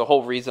 Which the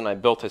whole reason I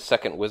built a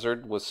second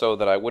wizard was so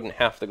that I wouldn't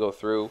have to go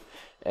through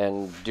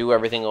and do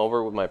everything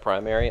over with my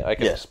primary. I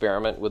could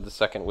experiment with the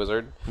second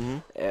wizard,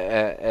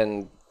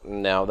 and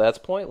now that's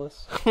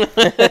pointless.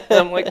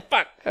 I'm like,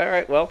 fuck. All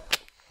right, well.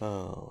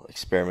 Oh,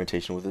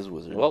 experimentation with his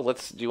wizard. Well, do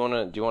you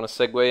want to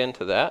segue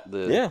into that?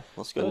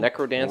 Let's go. The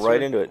Necrodancer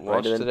right into it.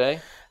 Launched today.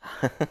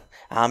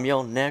 I'm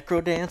your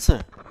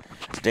Necrodancer,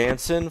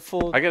 dancing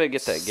for. I gotta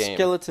get that game.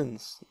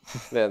 Skeletons.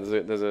 Yeah,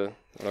 there's a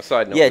on a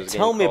side note. Yeah,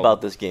 tell me about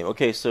this game.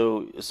 Okay,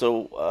 so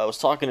I was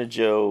talking to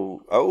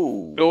Joe.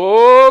 Oh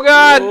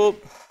God! Oh.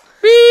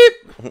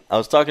 Beep. I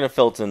was talking to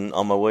Felton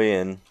on my way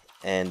in,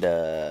 and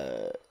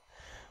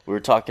we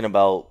were talking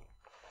about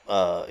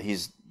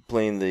he's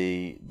playing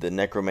the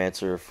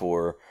Necromancer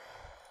for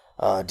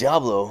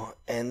Diablo,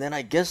 and then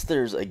I guess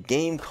there's a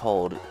game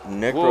called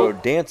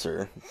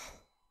Necrodancer.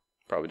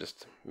 Probably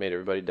just made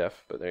everybody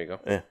deaf, but there you go.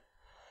 Yeah.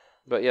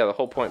 But yeah, the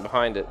whole point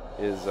behind it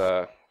is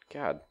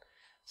God.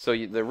 So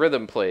the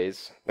rhythm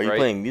plays. Are you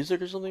playing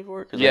music or something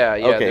for it? Yeah.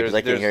 Okay, because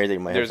I can't hear anything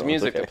in my headphones. There's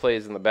music that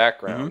plays in the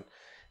background,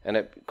 and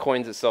it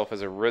coins itself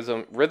as a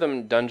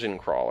rhythm dungeon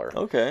crawler.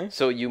 Okay.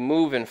 So you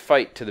move and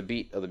fight to the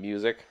beat of the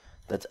music.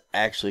 That's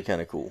actually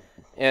kind of cool.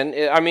 And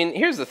I mean,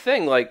 here's the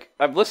thing: like,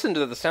 I've listened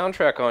to the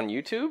soundtrack on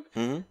YouTube.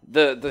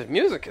 The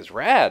music is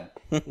rad.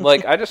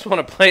 Like, I just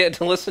want to play it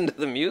to listen to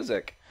the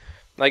music.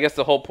 I guess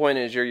the whole point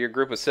is you're your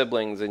group of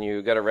siblings, and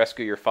you got to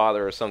rescue your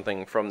father or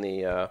something from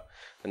the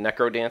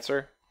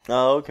Necrodancer.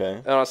 Oh, okay.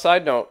 And on a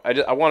side note,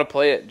 I want to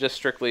play it just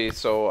strictly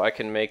so I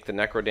can make the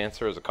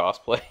Necrodancer as a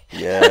cosplay.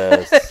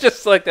 Yes.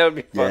 Just like that would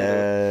be fun.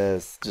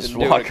 Yes. Just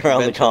walk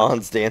around the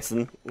cons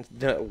dancing.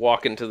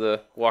 Walk into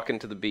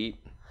the beat.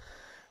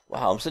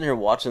 Wow, I'm sitting here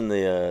watching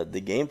the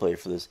gameplay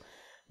for this.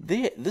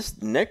 This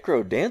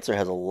Necrodancer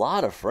has a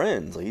lot of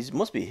friends. Like, he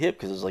must be hip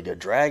because there's like a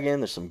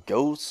dragon, there's some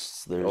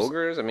ghosts, there's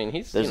ogres. I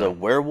mean, there's a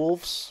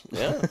werewolves.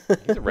 Yeah,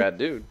 he's a rad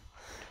dude.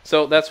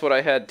 So that's what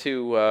I had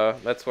to.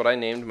 That's what I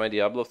named my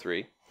Diablo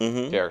 3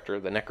 character,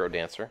 the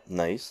Necrodancer.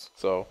 Nice.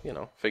 So,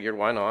 figured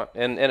why not.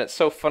 And it's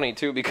so funny,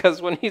 too,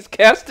 because when he's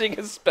casting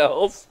his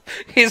spells,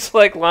 he's,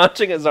 like,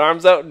 launching his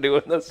arms out and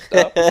doing this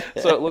stuff.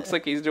 So it looks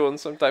like he's doing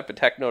some type of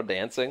techno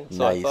dancing. So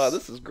nice. I thought,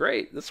 this is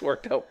great. This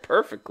worked out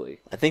perfectly.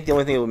 I think the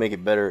only thing that would make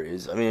it better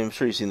is, I mean, I'm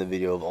sure you've seen the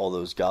video of all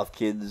those goth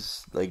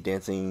kids, like,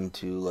 dancing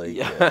to, like...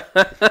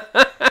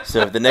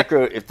 So if the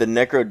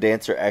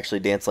Necrodancer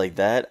actually danced like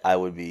that, that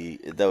would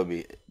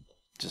be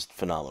just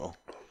phenomenal.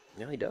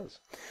 Yeah, he does.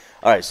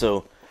 All right,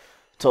 so...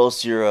 Tell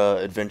us your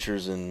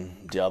adventures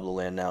in Diablo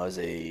Land now as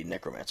a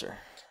necromancer.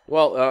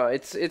 Well,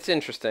 it's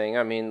interesting.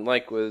 I mean,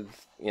 like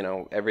with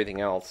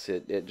everything else,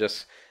 it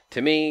just,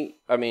 to me,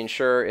 I mean,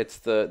 sure, it's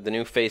the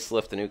new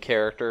facelift, the new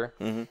character,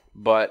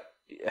 but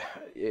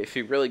if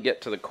you really get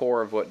to the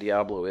core of what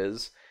Diablo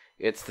is,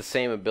 it's the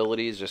same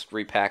abilities, just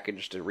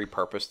repackaged and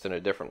repurposed in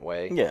a different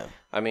way. Yeah.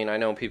 I mean, I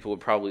know people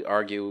would probably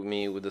argue with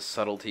me with the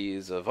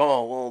subtleties of,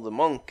 oh, well, the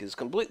monk is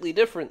completely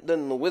different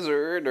than the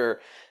wizard, or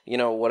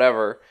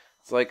whatever.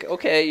 It's like,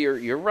 okay,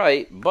 you're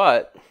right,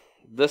 but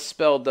this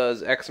spell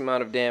does X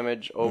amount of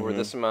damage over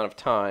this amount of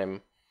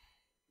time.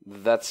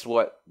 That's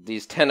what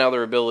these 10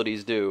 other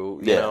abilities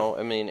do, you know?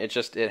 I mean, it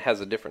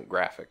has a different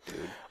graphic,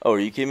 dude. Oh, are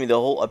you kidding me?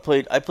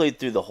 I played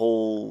through the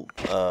whole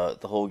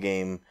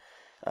game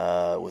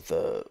with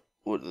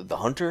the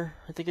hunter,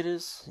 I think it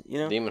is,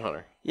 Demon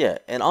Hunter. Yeah,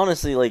 and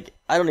honestly, like,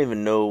 I don't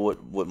even know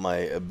what my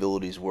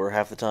abilities were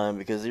half the time,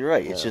 because you're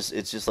right. It's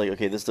just like,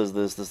 okay, this does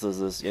this does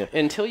this. Yeah.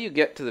 Until you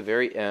get to the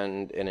very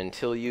end, and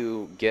until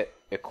you get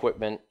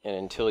equipment, and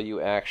until you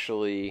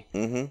actually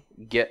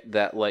get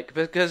that, like,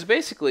 because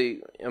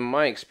basically, in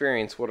my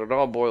experience, what it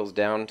all boils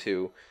down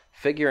to,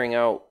 figuring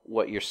out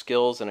what your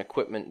skills and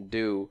equipment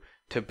do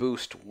to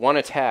boost one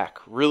attack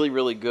really,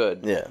 really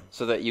good,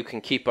 so that you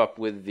can keep up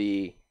with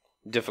the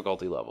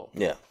difficulty level.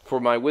 Yeah.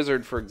 For my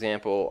wizard, for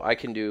example, I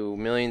can do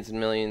millions and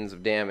millions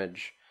of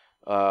damage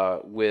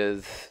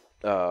with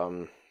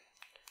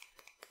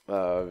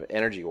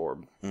energy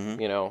orb,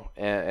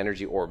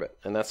 energy orbit,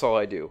 and that's all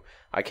I do.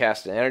 I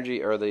cast an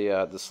energy or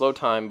the slow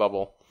time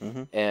bubble,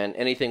 and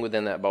anything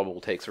within that bubble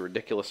takes a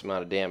ridiculous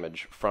amount of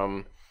damage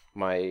from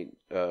my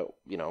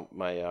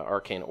my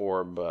arcane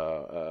orb.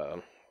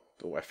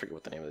 I forget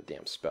what the name of the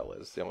damn spell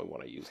is. It's the only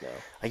one I use now.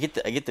 I get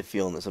the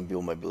feeling that some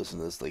people might be listening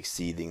to this like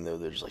seething though.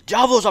 They're just like,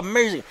 Diablo's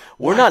amazing.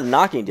 We're not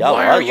knocking Diablo.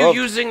 Why are you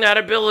using that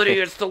ability?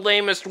 It's the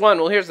lamest one.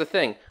 Well, here's the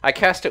thing. I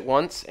cast it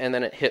once and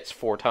then it hits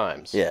 4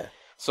 times. Yeah.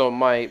 So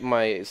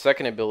my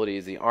second ability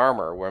is the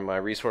armor, where my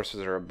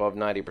resources are above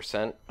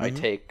 90%. I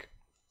take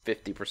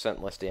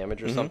 50% less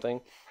damage or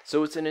something.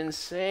 So it's an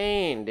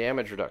insane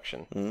damage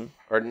reduction.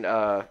 Or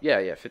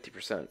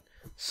 50%.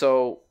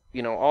 So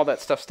all that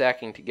stuff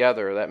stacking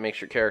together, that makes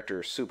your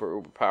character super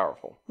uber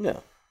powerful. Yeah.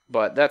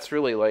 But that's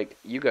really like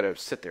you got to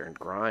sit there and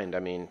grind. I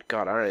mean,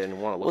 God, I didn't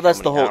want to look. Well,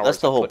 that's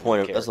the whole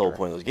point of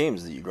those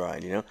games that you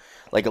grind.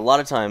 Like a lot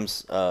of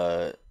times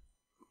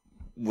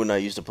when I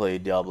used to play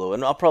Diablo,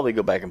 and I'll probably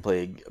go back and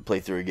play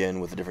through again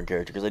with a different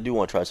character because I do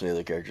want to try some of the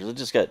other characters. I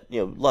just got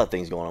a lot of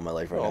things going on in my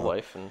life right now.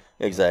 Life and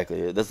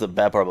exactly. That's the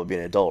bad part about being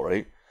an adult,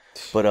 right?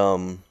 But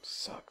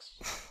sucks.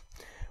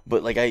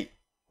 But like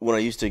when I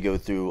used to go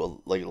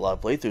through a lot of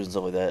playthroughs and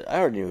stuff like that,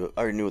 I already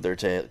knew what they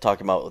were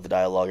talking about with the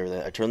dialogue and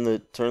everything. I turn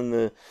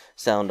the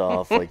sound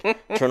off, like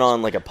turn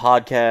on like a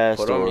podcast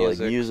or like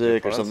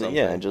music or something.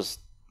 Yeah, and just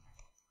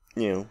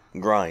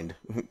grind.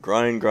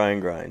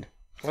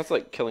 That's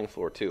like Killing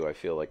Floor 2. I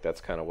feel like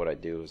that's kind of what I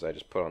do is I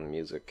just put on the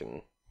music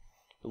and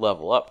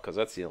level up because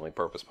that's the only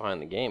purpose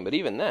behind the game. But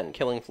even then,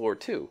 Killing Floor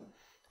 2,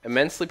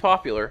 immensely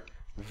popular.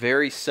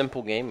 Very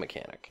simple game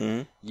mechanic.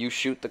 You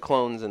shoot the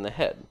clones in the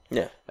head.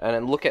 Yeah. And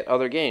then look at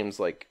other games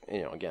like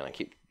again I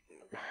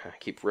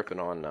keep ripping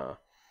on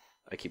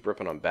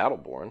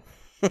Battleborn,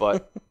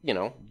 but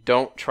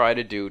don't try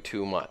to do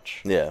too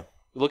much. Yeah.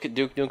 Look at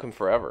Duke Nukem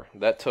Forever.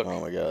 That took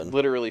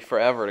literally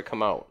forever to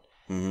come out.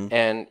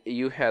 And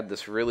you had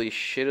this really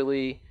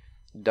shittily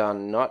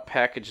done, not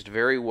packaged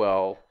very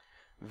well,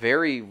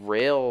 very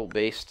rail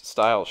based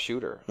style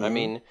shooter. I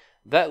mean,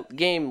 that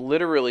game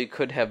literally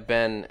could have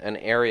been an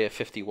Area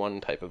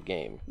 51 type of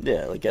game.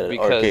 Yeah, like at an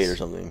arcade or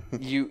something.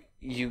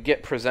 you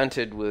get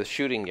presented with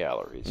shooting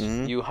galleries.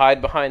 You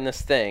hide behind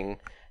this thing,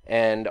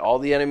 and all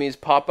the enemies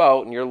pop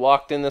out, and you're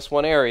locked in this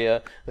one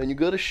area, and you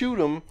got to shoot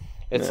them.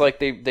 It's like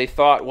they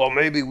thought, well,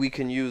 maybe we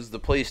can use the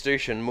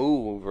PlayStation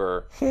Move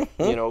or,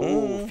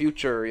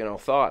 future,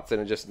 thoughts,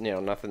 and it just,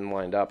 nothing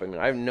lined up. I mean,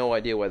 I have no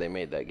idea why they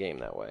made that game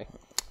that way.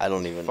 I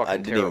didn't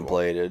even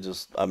play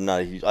it. I'm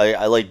not a huge.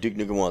 I liked Duke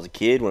Nukem when I was a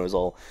kid, when it was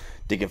all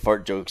dick and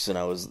fart jokes, and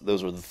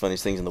those were the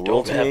funniest things in the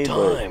world to me.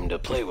 Don't have time to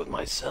play with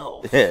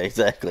myself. Yeah,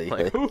 exactly.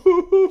 Like,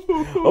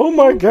 oh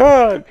my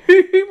God,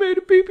 he made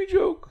a pee-pee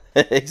joke.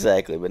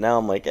 Exactly, but now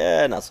I'm like,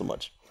 not so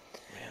much.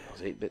 Man,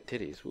 those 8-bit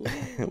titties.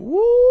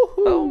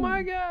 Woo-hoo. Oh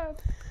my God.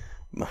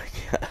 My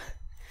God.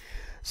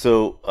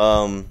 So,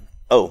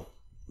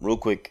 real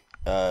quick.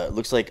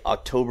 Looks like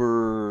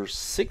October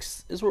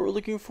 6th is what we're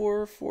looking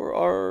for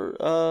our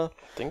I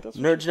think that's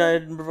Nerds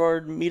United and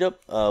Brevard meetup.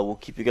 We'll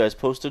keep you guys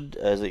posted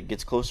as it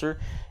gets closer.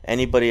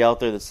 Anybody out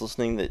there that's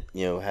listening that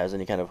has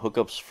any kind of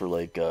hookups for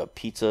like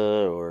pizza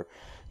or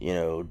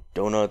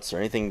donuts or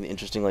anything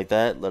interesting like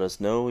that, let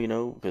us know.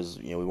 Because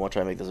we want to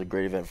try to make this a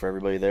great event for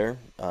everybody there.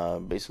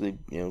 Basically,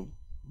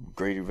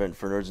 great event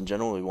for nerds in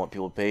general. We want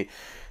people to pay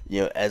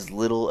as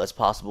little as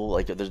possible.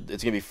 Like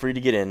it's gonna be free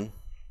to get in.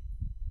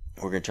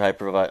 We're going to try to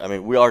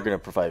provide, we are going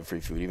to provide free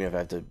food, even if I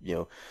have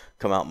to,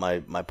 come out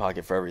my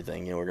pocket for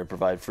everything. We're going to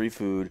provide free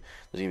food.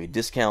 There's going to be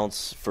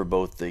discounts for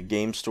both the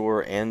game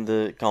store and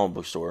the comic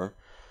book store.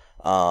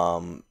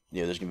 There's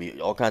going to be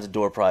all kinds of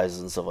door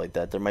prizes and stuff like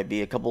that. There might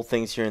be a couple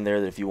things here and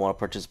there that if you want to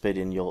participate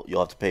in, you'll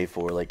have to pay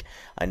for. Like,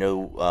 I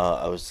know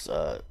I was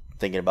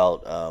thinking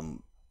about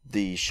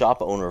the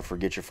shop owner for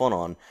Get Your Fun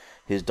On.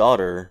 His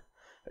daughter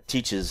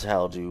teaches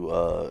how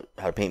to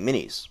paint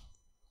minis.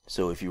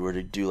 So if you were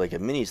to do like a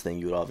minis thing,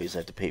 you would obviously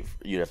have to pay.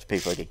 You'd have to pay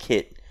for like a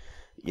kit,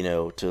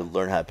 to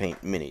learn how to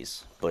paint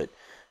minis. But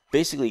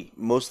basically,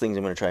 most things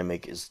I'm going to try and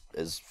make as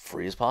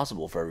free as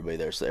possible for everybody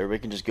there, so everybody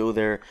can just go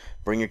there,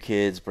 bring your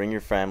kids, bring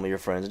your family, your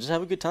friends, and just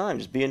have a good time.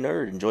 Just be a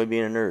nerd, enjoy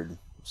being a nerd.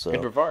 So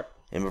in Brevard.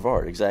 In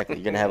Brevard, exactly.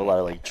 You're going to have a lot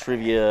of like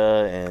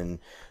trivia, and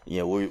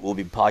we'll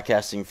be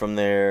podcasting from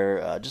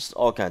there. Just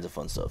all kinds of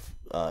fun stuff.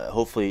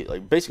 Hopefully,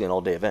 like basically an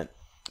all day event.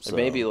 So,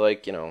 maybe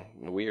like a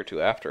week or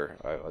two after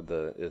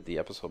the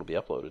episode will be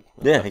uploaded.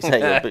 Yeah,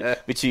 exactly.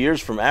 It'll be 2 years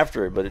from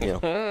after it, but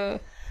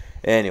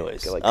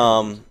anyways,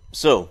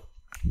 so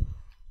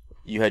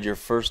you had your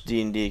first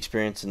D&D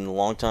experience in a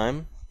long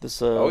time this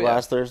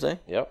last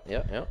Thursday. Yep.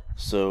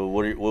 So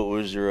what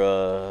was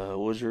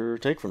your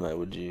take from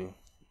that?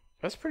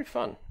 That's pretty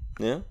fun.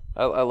 Yeah,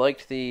 I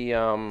liked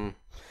the.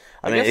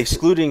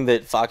 Excluding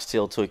that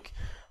Foxtail took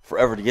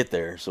forever to get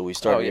there, so we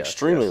started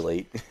extremely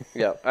late.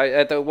 Yeah,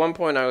 at the one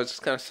point I was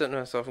just kind of sitting to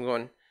myself and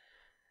going,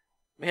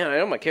 man, I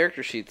know my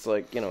character sheet's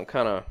like,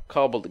 kind of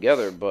cobbled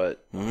together,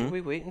 but what are we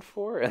waiting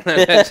for? And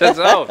then it says,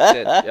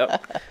 shit,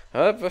 yep.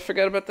 I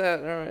forgot about that.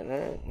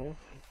 All right.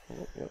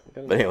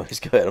 But anyways,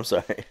 go ahead, I'm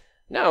sorry.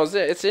 No,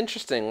 it's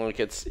interesting. Like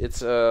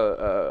it's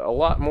a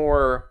lot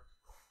more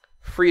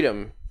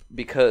freedom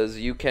because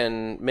you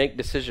can make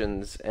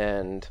decisions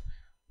and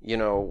you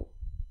know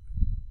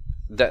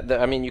that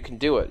I mean you can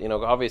do it. You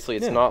know, obviously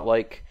it's not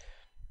like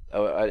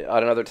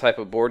another type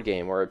of board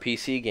game or a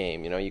PC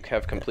game. You know, you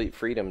have complete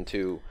freedom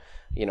to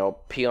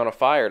pee on a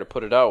fire to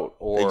put it out,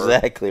 or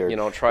exactly,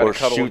 or try to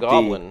cuddle a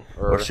goblin,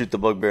 or shoot the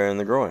bugbear in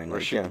the groin,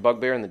 or shoot the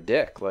bugbear in the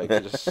dick. Like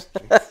just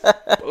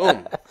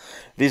boom.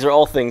 These are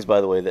all things,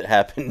 by the way, that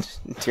happened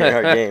during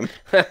our game.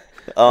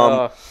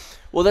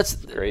 Well, that's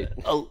great.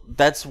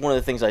 That's one of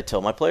the things I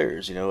tell my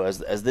players. You know, as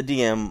the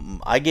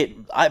DM,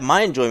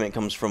 my enjoyment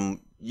comes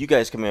from you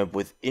guys coming up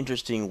with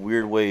interesting,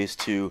 weird ways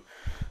to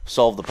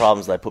solve the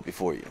problems that I put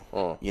before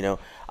you. You know,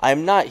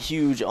 I'm not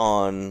huge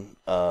on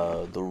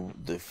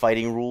the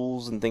fighting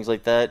rules and things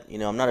like that. You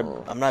know,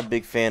 I'm not a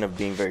big fan of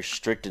being very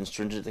strict and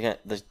stringent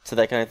to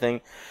that kind of thing,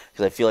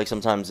 because I feel like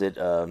sometimes it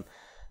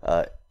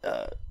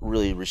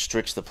really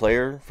restricts the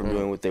player from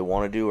doing what they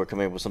want to do or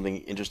coming up with something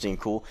interesting and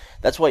cool.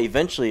 That's why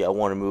eventually I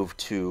want to move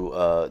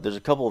to. There's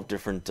a couple of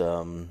different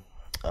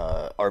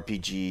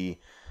RPG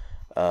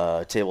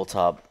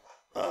tabletop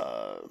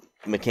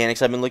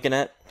mechanics I've been looking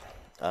at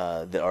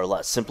that are a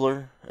lot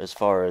simpler, as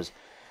far as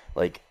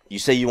like you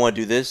say you want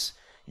to do this,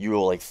 you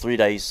roll like 3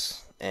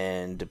 dice,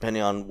 and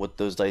depending on what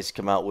those dice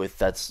come out with,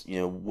 that's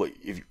what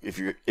if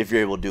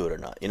you're able to do it or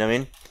not. You know what I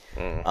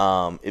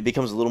mean? It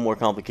becomes a little more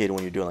complicated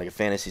when you're doing like a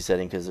fantasy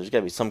setting, because there's got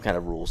to be some kind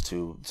of rules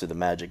to the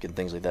magic and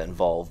things like that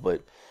involved.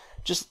 But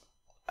just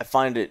I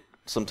find it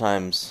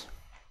sometimes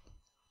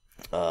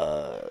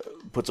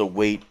puts a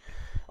weight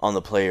on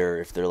the player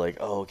if they're like,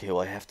 oh, okay, well,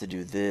 I have to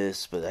do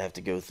this, but I have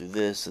to go through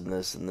this and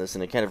this and this,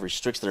 and it kind of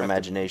restricts their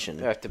imagination.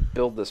 I have to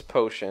build this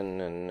potion,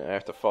 and I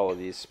have to follow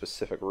these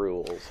specific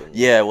rules.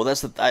 Yeah, well,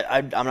 that's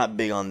I'm not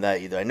big on that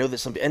either. I know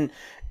that and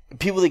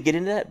people that get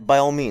into that, by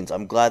all means,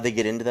 I'm glad they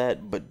get into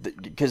that, but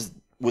because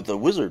with a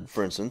wizard,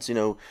 for instance,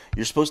 you're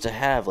supposed to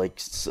have like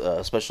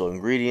special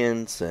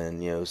ingredients and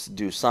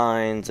do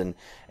signs and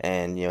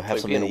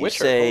have something that you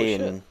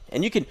say,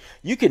 and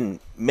you can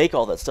make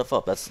all that stuff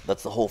up. That's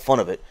the whole fun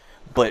of it.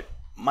 But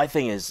my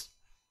thing is,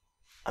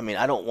 I mean,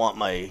 I don't want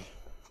my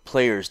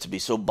players to be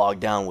so bogged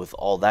down with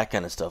all that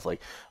kind of stuff.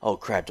 Like, oh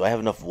crap, do I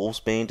have enough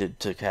Wolfsbane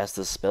to cast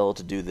this spell,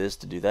 to do this,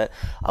 to do that?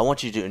 I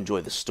want you to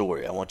enjoy the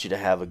story. I want you to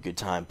have a good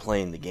time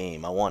playing the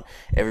game. I want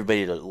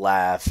everybody to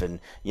laugh. And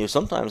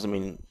sometimes, I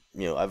mean,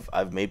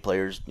 I've made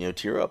players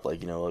tear up.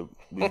 Like,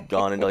 we've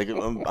gone into like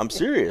I'm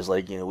serious.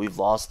 Like, we've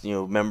lost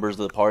members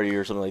of the party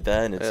or something like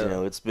that, and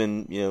it's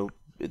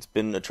it's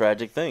been a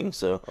tragic thing.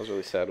 So I was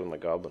really sad when my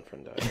goblin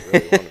friend died. I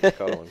really wanted to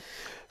cuddle him.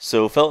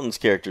 So Felton's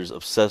character's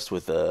obsessed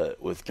with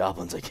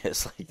goblins, I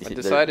guess. Like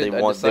they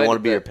want to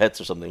be your pets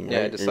or something. Yeah,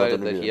 right? I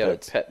decided that he had a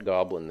pet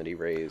goblin that he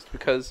raised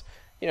because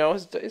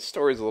his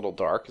story's a little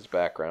dark. His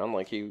background,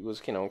 like he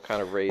was kind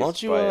of raised.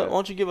 Why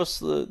don't you give us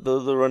the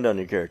rundown of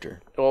your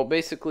character? Well,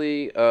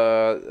 basically,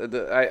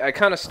 I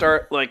kind of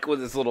start like with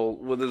his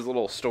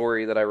little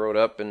story that I wrote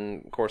up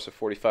in the course of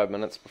 45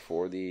 minutes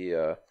before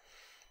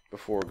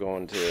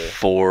going to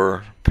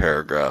 4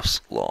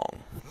 paragraphs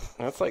long.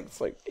 It's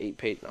like 8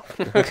 pages now.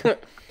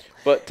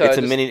 But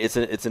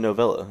it's a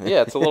novella.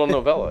 Yeah, it's a little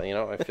novella.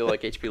 I feel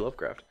like H.P.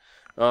 Lovecraft.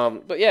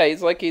 But yeah,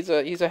 he's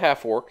a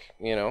half orc.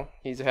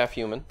 He's a half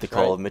human. The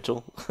Call of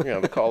Mitchell.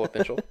 The Call of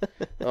Mitchell.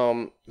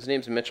 His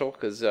name's Mitchell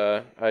because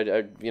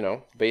I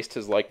based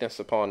his likeness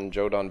upon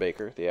Joe Don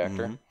Baker, the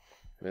actor.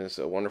 Mm-hmm. It's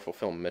a wonderful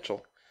film,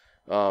 Mitchell.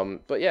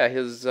 But yeah,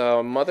 his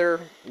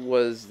mother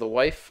was the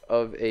wife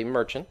of a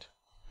merchant.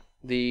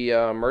 The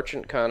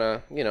merchant kind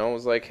of,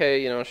 was like,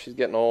 hey, she's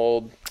getting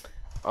old.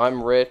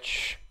 I'm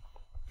rich.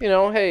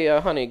 Hey,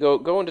 honey,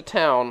 go into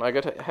town. I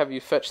got to have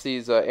you fetch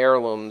these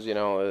heirlooms.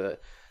 The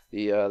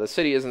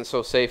city isn't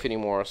so safe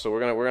anymore, so we're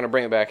gonna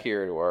bring it back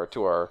here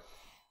to our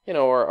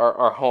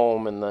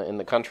home in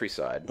the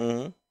countryside.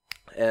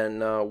 Mm-hmm. And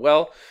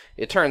well,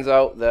 it turns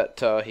out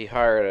that he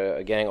hired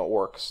a gang of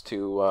orcs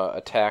to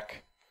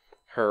attack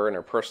her and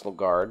her personal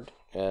guard,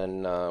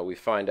 and we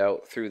find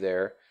out through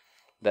there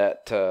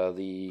that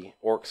the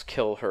orcs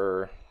kill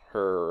her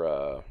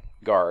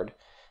guard,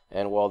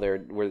 and while they're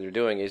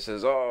doing it, he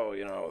says,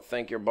 "Oh,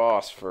 thank your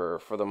boss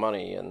for the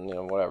money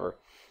and whatever."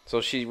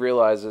 So she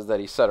realizes that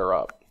he set her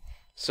up.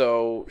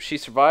 So she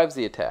survives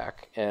the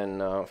attack,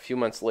 and a few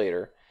months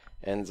later,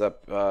 ends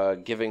up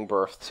giving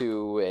birth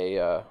to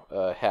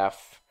a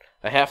half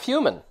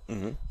human.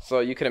 Mm-hmm. So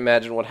you can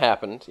imagine what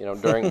happened,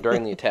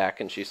 during the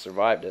attack, and she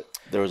survived it.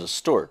 There was a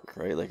stork,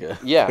 right?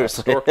 A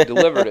stork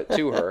delivered it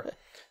to her.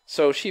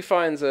 So she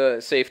finds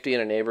safety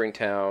in a neighboring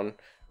town,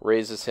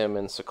 raises him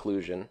in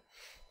seclusion,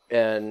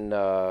 and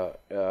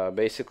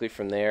basically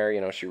from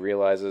there, she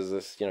realizes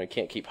this, you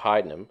can't keep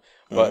hiding him.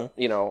 But,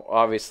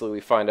 obviously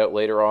we find out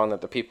later on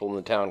that the people in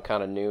the town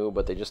kind of knew,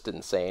 but they just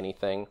didn't say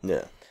anything.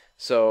 Yeah.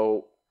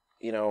 So,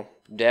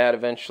 Dad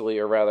eventually,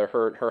 or rather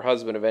her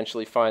husband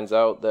eventually finds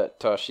out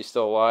that she's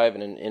still alive,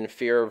 and in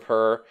fear of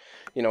her,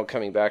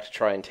 coming back to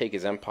try and take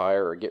his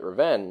empire or get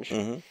revenge,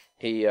 mm-hmm.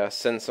 he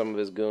sends some of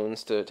his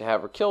goons to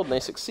have her killed, and they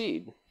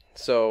succeed.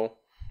 So,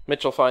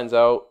 Mitchell finds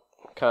out,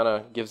 kind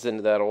of gives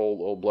into that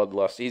old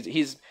bloodlust.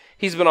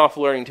 He's been off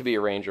learning to be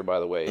a ranger, by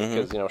the way,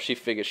 because she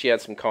figured she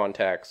had some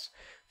contacts.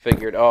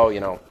 Figured,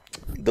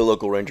 the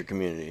local ranger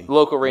community.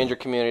 Local ranger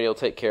community will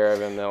take care of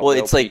him.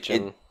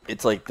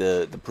 It's like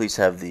the police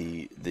have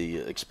the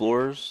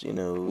explorers,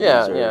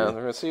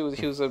 Yeah. So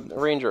he was a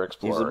ranger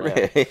explorer.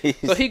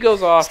 So he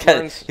goes off.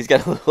 He's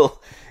got a little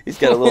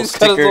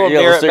sticker,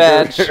 little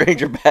badge.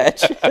 ranger badge.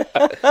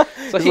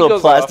 So he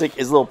goes off.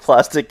 His little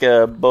plastic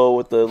bow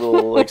with the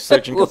little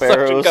suction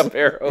cup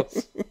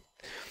arrows.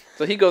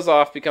 So he goes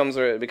off, becomes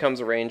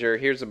a ranger.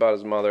 Hears about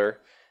his mother.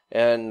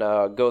 And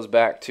goes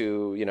back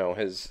to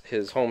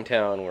his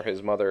hometown where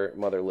his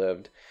mother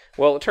lived.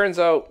 Well, it turns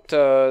out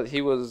he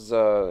was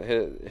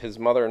his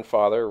mother and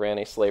father ran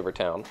a slaver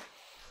town,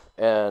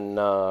 and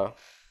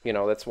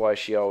that's why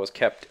she always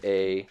kept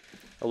a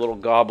little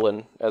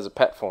goblin as a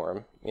pet for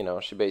him.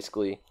 She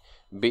basically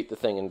beat the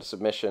thing into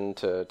submission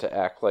to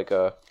act like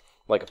a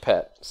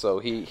pet. So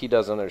he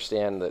does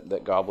understand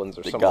that goblins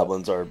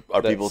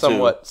are people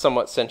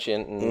somewhat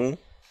sentient and.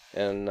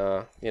 And,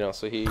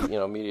 so he,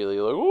 immediately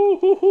like,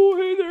 oh,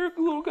 hey there,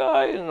 little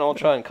guy, and I'll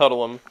try and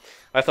cuddle him.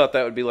 I thought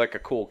that would be like a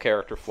cool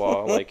character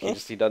flaw, like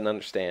he doesn't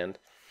understand.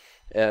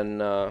 And,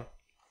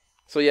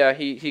 so yeah,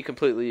 he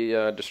completely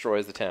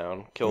destroys the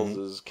town, kills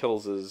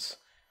his,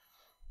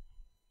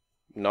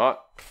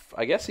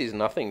 I guess he's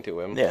nothing to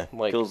him. Yeah,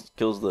 like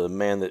kills the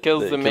man that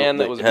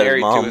was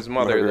married to his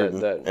mother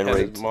that had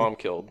his mom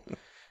killed.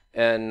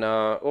 And,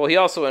 he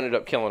also ended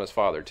up killing his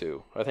father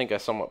too. I think I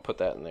somewhat put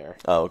that in there.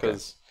 Oh, okay.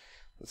 Because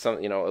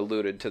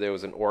alluded to there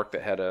was an orc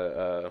that had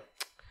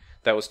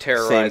that was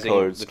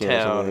terrorizing the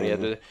town, and he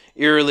had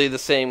eerily the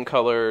same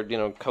colored,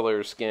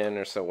 color skin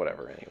or so,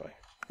 whatever.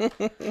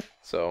 Anyway,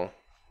 so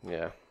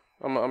yeah,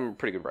 I'm a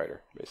pretty good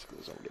writer, basically,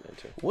 is what I'm getting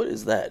into. What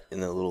is that in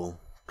the little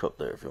cup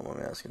there? If you don't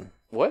mind me asking,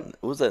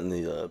 what was that in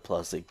the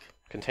plastic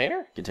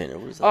container?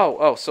 What is that?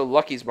 Oh, so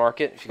Lucky's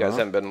Market. If you guys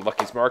haven't been to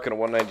Lucky's Market on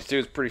 192,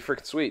 it's pretty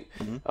freaking sweet.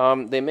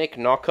 They make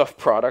knockoff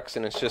products,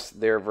 and it's just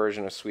their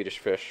version of Swedish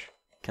Fish.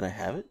 Can I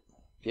have it?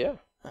 Yeah.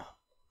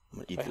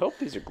 I hope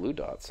these are glue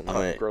dots and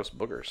not gross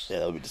boogers. Yeah,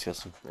 that would be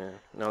disgusting. Yeah.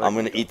 No, I'm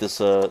going to eat this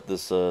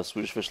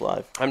Swedish Fish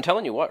live. I'm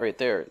telling you what, right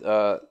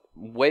there,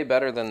 way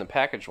better than the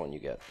packaged one you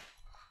get.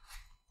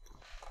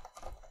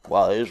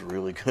 Wow, that is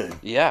really good.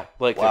 Yeah,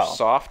 they're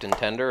soft and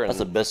tender. That's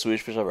the best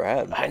Swedish Fish I've ever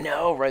had. I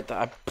know, right?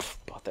 I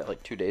bought that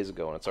like 2 days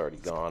ago and it's already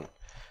gone.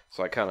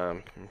 So I kind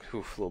of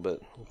a little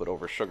bit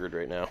over sugared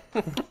right now.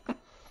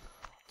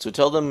 So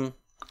tell them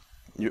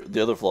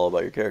the other flaw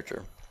about your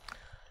character.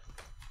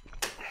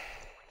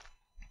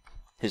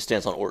 His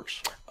stance on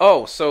orcs.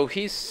 Oh, so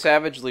he's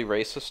savagely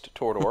racist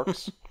toward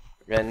orcs,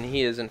 and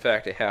he is in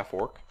fact a half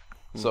orc.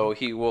 So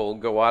he will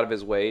go out of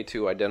his way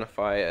to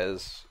identify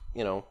as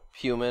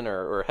human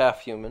or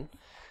half human,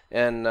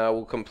 and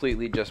will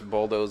completely just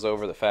bulldoze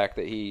over the fact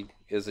that he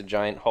is a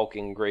giant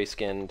hulking,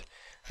 gray-skinned,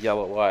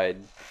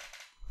 yellow-eyed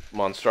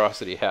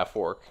monstrosity half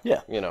orc.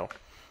 Yeah,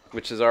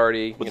 which is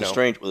already with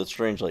a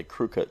strange like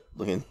crew cut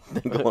looking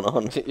thing going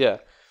on. Yeah,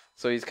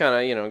 so he's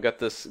kind of got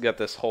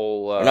this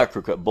whole not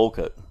crew cut, bowl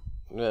cut.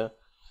 Yeah.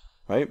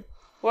 Right?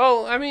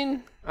 Well, I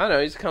mean, I don't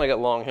know. He's kind of got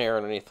long hair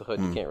underneath the hood.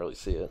 You can't really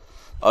see it.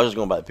 I was just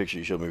going by the picture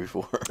you showed me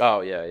before.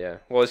 Oh, yeah.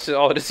 Well, it's just,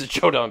 all it is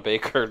Joe Don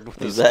Baker with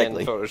his skin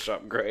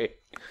Photoshop gray.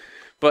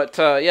 But,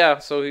 yeah,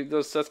 so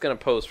that's going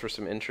to pose for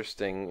some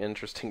interesting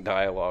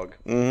dialogue.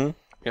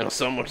 Mm-hmm.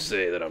 Some would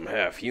say that I'm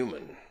half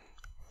human.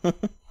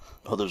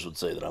 Others would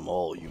say that I'm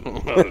all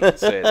human. Others would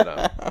say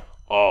that I'm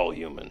all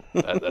human.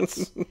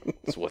 That's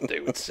what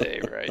they would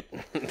say, right?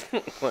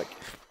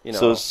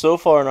 So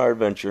far in our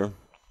adventure,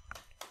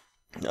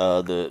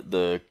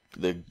 the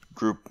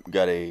group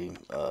got a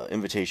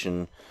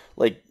invitation,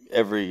 like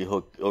every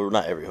hook, or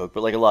not every hook,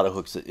 but like a lot of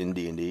hooks in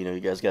D&D. You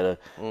guys got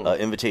a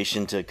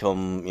invitation to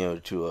come,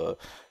 to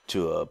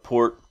a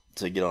port,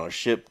 to get on a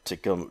ship, to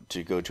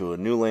go to a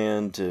new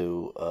land,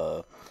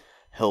 to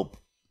help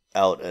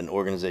out an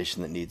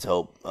organization that needs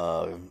help.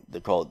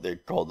 They're called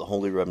the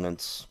Holy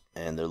Remnants,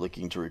 and they're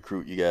looking to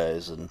recruit you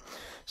guys. And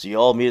so you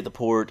all meet at the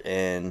port,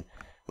 and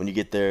when you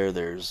get there,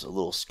 there's a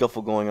little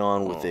scuffle going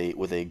on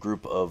with a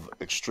group of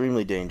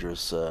extremely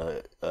dangerous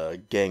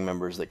gang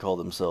members that call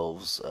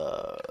themselves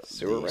the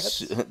Sea Rats.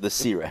 The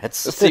Sea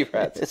Rats.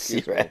 The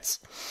Sea Rats.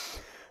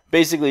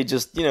 Basically,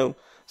 just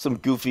some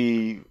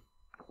goofy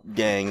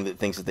gang that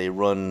thinks that they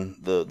run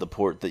the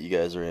port that you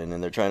guys are in,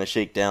 and they're trying to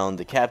shake down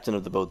the captain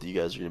of the boat that you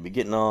guys are going to be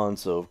getting on.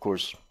 So of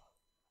course,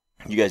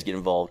 you guys get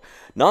involved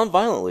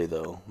non-violently,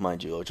 though,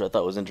 mind you, which I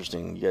thought was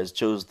interesting. You guys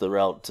chose the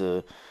route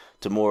to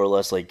more or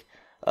less like.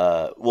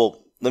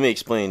 Let me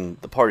explain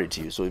the party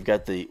to you. So we've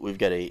got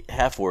a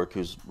half orc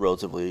who's a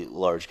relatively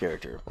large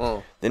character.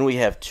 Oh. Then we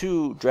have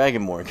two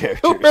dragonborn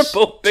characters. Who are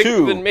both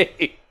bigger than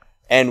me.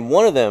 And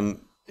one of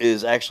them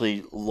is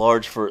actually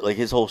large for, like,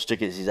 his whole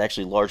shtick is he's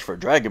actually large for a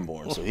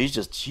dragonborn. So he's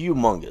just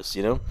humongous,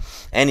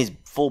 And he's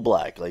full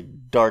black, like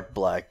dark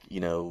black,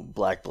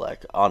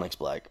 black, onyx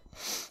black.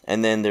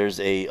 And then there's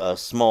a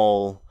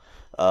small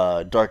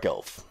dark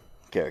elf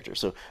character.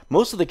 So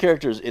most of the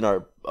characters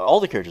all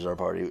the characters in our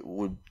party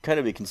would kind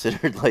of be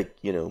considered like,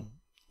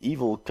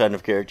 evil kind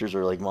of characters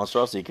or like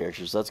monstrosity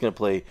characters. So that's going to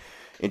play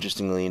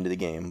interestingly into the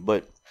game.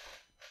 But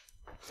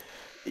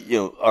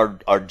our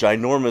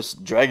ginormous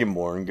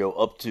Dragonborn go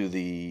up to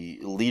the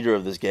leader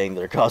of this gang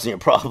that are causing a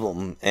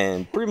problem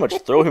and pretty much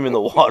throw him in the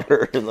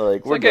water. And they're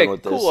like, we're done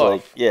with this.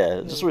 Like,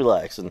 yeah, just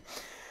relax. And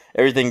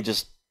everything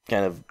just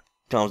kind of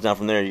calms down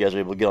from there. You guys are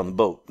able to get on the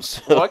boat.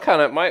 So. Well, I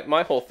kind of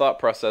my whole thought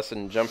process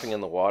in jumping in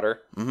the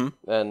water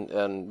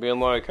and being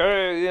like,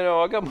 hey,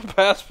 I got my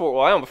passport.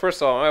 Well, first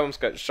of all, I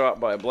almost got shot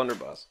by a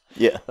blunderbuss.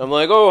 Yeah. I'm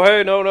like, oh,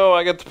 hey, no,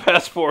 I got the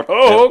passport.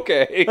 Oh,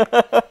 okay.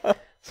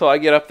 So I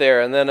get up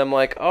there, and then I'm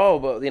like, oh,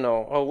 but,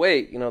 oh,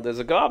 wait, there's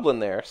a goblin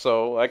there.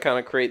 So I kind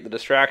of create the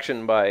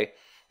distraction by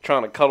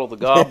trying to cuddle the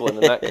goblin,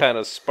 and that kind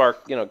of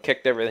sparked,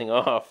 kicked everything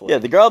off. Yeah,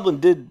 the goblin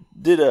did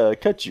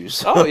cut you.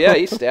 So. Oh, yeah,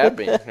 he stabbed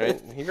me. Right?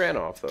 He ran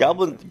off, though.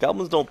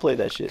 Goblins don't play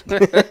that shit.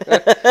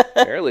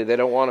 Apparently, they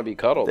don't want to be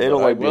cuddled. They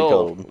don't like being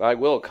cuddled. I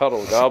will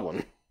cuddle a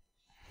goblin.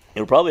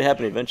 It'll probably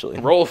happen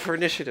eventually. Roll for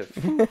initiative.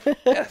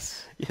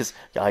 Yes. Yes,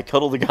 I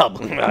cuddled the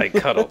goblin. I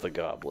cuddled the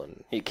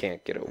goblin. He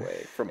can't get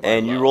away from my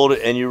And you rolled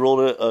it. And you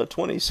rolled a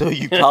 20, so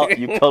you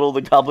cuddled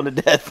the goblin to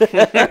death.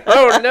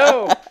 Oh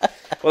no!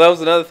 Well, that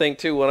was another thing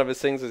too. One of his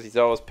things is he's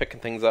always picking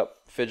things up,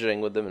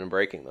 fidgeting with them, and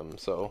breaking them.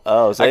 So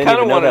I didn't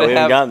even know that. We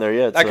haven't gotten there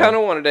yet. I kind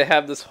of wanted to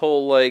have this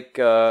whole like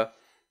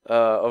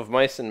of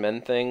mice and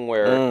men thing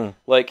where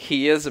like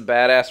he is a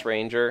badass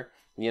ranger.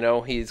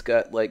 He's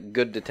got like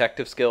good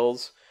detective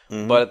skills.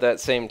 But at that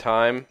same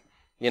time,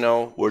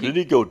 where did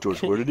he go,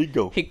 George? Where did he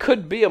go? He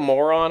could be a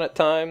moron at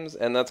times,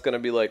 and that's going to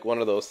be like one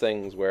of those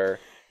things where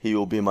he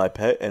will be my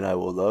pet, and I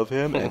will love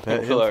him and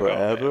pet him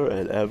forever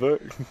and ever.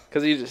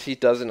 Because he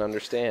doesn't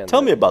understand.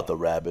 Tell me about the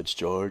rabbits,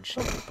 George.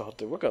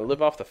 We're going to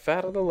live off the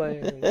fat of the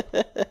land.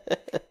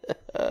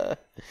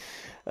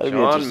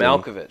 John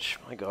Malkovich,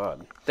 my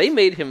God, they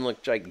made him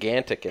look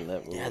gigantic in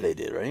that movie. Yeah, they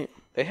did, right?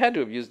 They had to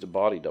have used a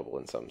body double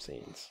in some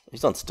scenes.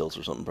 He's on stilts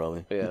or something,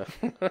 probably. Yeah.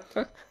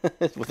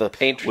 with a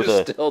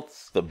painter's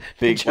stilts. The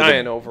big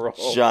giant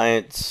overall.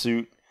 Giant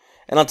suit.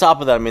 And on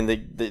top of that, I mean,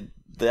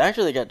 the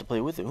actor they got to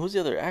play with him. Who's the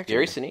other actor?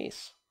 Gary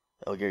Sinise.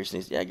 Oh, Gary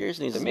Sinise. Yeah, Gary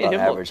Sinise is about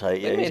average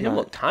height. They made him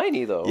look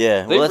tiny, though.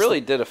 Yeah. They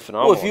really did a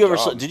phenomenal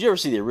job. Did you ever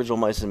see the original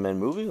Mice and Men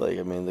movie? Like,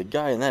 I mean, the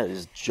guy in that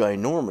is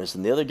ginormous.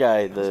 And the other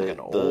guy... It's like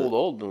an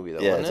old movie, though,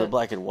 yeah, it's a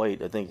black and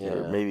white, I think. Yeah.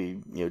 Or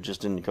maybe,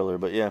 just in color.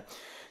 But, yeah.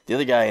 The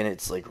other guy in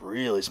it's like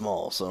really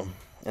small, so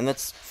and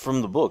that's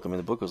from the book. I mean,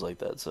 the book was like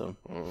that, so.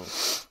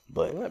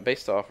 But isn't that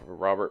based off of a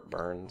Robert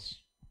Burns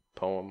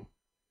poem?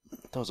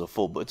 That was a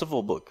full book. It's a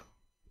full book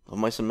of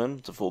Mice and Men.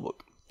 It's a full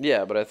book.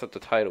 Yeah, but I thought the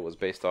title was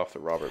based off the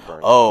Robert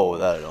Burns. Oh,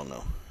 that I don't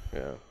know.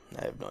 Yeah,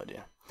 I have no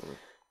idea.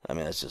 I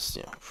mean, that's just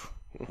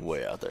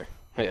way out there.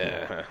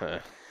 Yeah.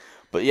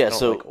 But yeah, I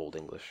don't like Old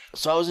English.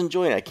 So I was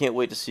enjoying it. I can't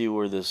wait to see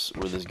where this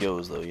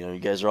goes, though. You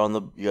guys are on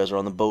the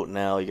boat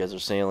now. You guys are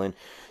sailing.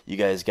 You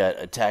guys got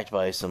attacked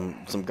by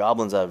some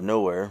goblins out of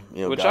nowhere.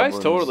 Which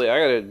goblins. I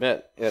gotta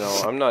admit,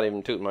 I'm not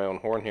even tooting my own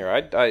horn here.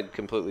 I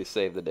completely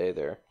saved the day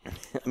there.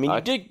 I mean,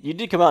 you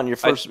did come out in your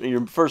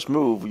first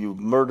move. You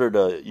murdered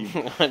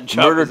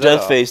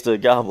Death-faced a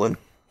goblin.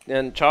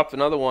 And chopped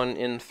another one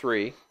in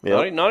 3.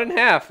 Yep. Not in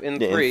half, in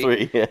 3. In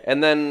 3, yeah.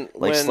 And then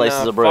like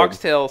when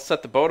Foxtail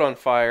set the boat on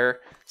fire,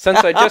 since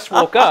I just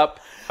woke up,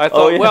 I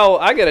thought, well,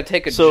 I got to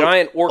take a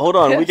giant orc Hold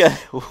on,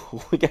 piss.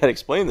 we got to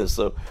explain this.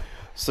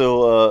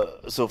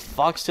 So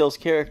Foxtail's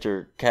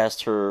character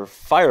cast her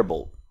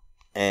Firebolt,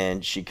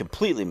 and she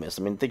completely missed.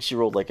 I mean, I think she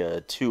rolled like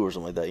a 2 or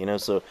something like that.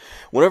 So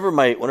whenever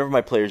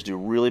my players do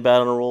really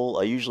bad on a roll,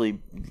 I usually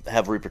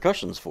have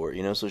repercussions for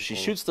it. So she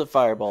shoots the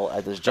fireball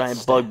at this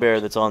giant bugbear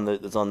that's on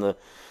the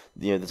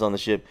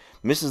ship,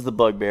 misses the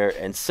bugbear,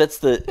 and sets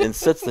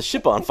the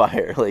ship on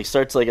fire. Like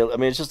starts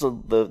it's just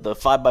the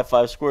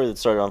 5x5 square that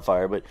started on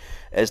fire. But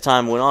as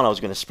time went on, I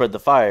was going to spread the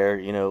fire,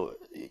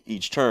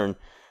 each turn.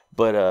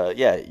 But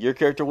your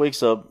character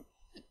wakes up.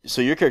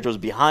 So your character was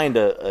behind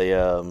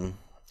a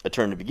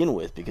turn to begin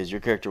with because your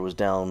character was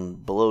down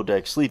below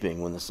deck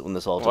sleeping when this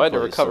all took place. I had to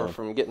recover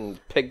from getting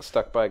pig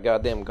stuck by a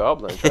goddamn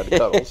goblin I tried to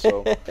cuddle,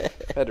 so I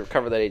had to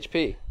recover that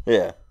HP.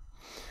 Yeah.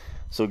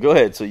 So go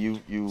ahead. So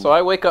So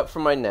I wake up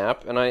from my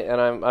nap and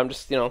I'm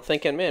just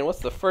thinking, man, what's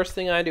the first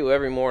thing I do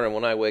every morning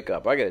when I wake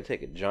up? I got to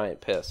take a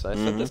giant piss. I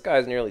said, this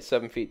guy's nearly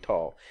 7 feet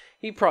tall.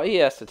 He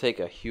has to take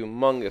a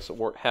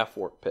humongous half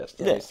orc piss.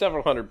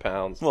 Several hundred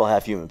pounds. Well,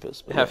 half human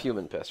piss.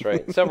 Human piss,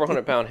 right? Several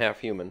 100-pound half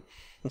human.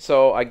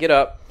 So I get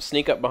up,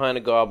 sneak up behind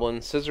a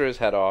goblin, scissor his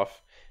head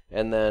off,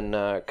 and then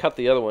cut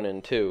the other one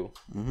in 2.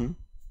 Mm-hmm.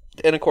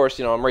 And of course,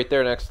 I'm right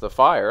there next to the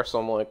fire, so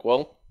I'm like,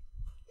 well,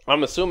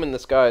 I'm assuming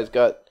this guy's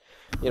got,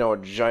 a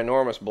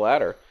ginormous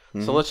bladder.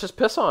 Mm-hmm. So let's just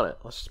piss on it.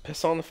 Let's just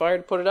piss on the fire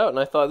to put it out. And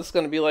I thought this is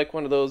going to be like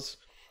one of those,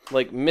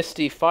 like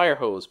misty fire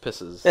hose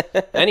pisses.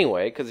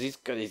 Anyway, because he's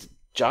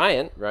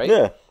giant, right?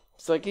 Yeah.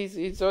 It's like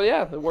he's so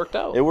yeah, it worked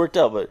out. It worked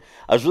out, but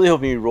I was really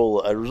hoping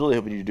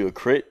you do a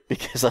crit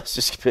because I was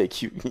just gonna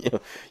be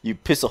like you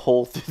piss a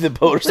hole through the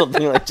boat or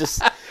something like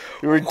just.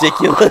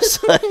 ridiculous.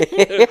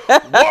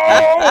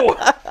 Whoa!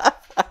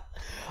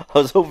 I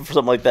was hoping for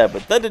something like that,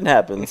 but that didn't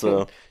happen.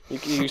 So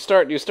you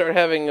start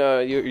having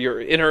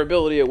your inner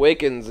ability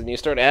awakens, and you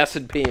start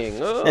acid peeing.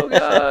 Oh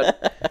God!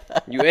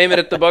 You aim it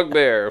at the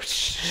bugbear.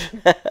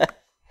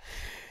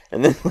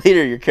 And then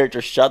later, your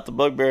character shot the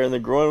bugbear in the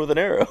groin with an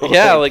arrow.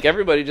 Yeah, like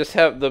everybody just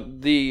have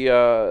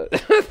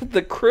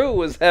the crew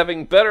was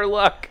having better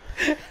luck.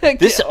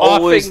 This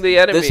the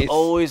enemies. This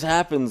always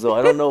happens though.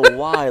 I don't know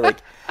why. Like,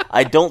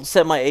 I don't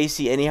set my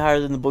AC any higher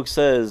than the book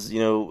says.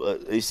 You know,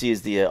 AC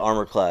is the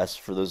armor class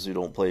for those who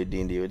don't play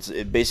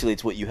D&D. Basically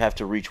it's what you have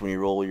to reach when you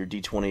roll your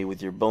D20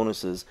 with your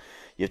bonuses.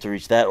 You have to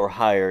reach that or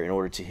higher in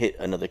order to hit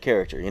another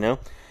character. You know,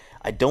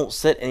 I don't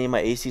set any of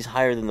my ACs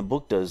higher than the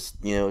book does.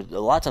 You know, a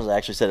lot of times I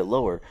actually set it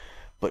lower.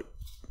 But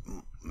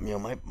you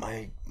know,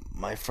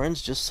 my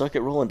friends just suck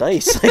at rolling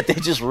dice. Like, they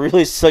just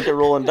really suck at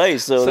rolling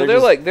dice. So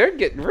they're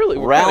getting really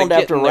round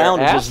after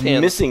round just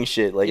missing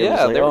shit. Like,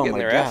 yeah, like, they were oh getting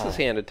their God. asses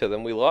handed to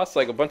them. We lost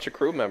like a bunch of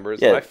crew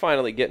members, Yeah. and I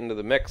finally get into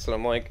the mix, and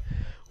I'm like,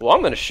 well,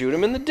 I'm gonna shoot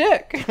him in the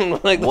dick. I'm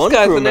like, this One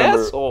guy's crew an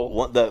member,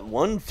 asshole. that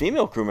one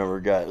female crew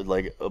member got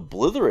like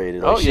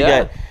obliterated. Oh, Like, she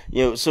yeah. got,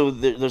 you know, so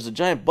there's a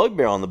giant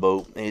bugbear on the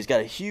boat, and he's got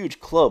a huge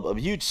club, a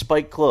huge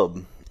spike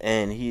club,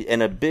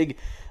 and a big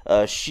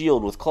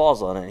shield with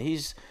claws on it. And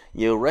he's,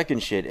 you know, wrecking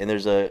shit, and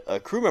there's a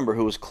crew member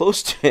who was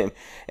close to him,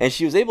 and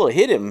she was able to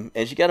hit him,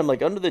 and she got him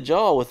like under the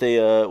jaw with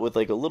with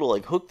like a little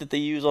like hook that they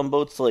use on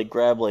boats to like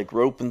grab like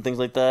rope and things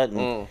like that,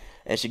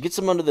 and she gets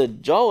him under the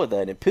jaw with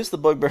that, and it pissed the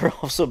bugbear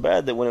off so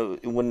bad that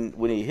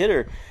when he hit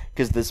her,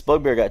 because this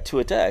bugbear got 2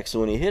 attacks, so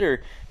when he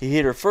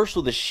hit her first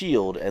with a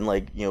shield and,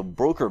 like, you know,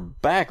 broke her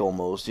back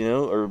almost, you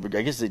know, or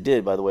I guess they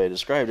did by the way I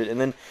described it, and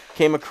then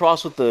came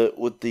across with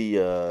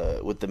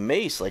the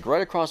mace, like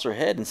right across her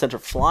head, and sent her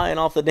flying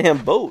off the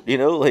damn boat, you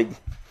know, like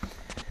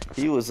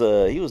he was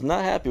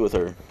not happy with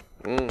her.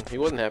 He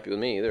wasn't happy with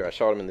me either. I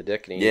shot him in the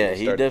dick, and he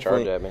He started to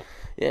definitely charge at me.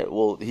 Yeah,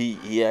 well,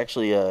 he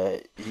actually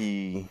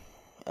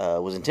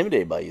was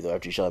intimidated by you though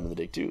after you shot him in the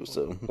dick too.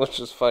 So Let's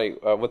just fight.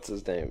 What's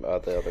his name?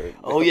 The other.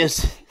 oh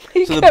yes,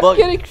 He so kept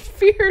getting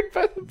feared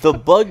by the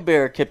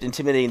bugbear kept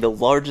intimidating the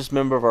largest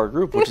member of our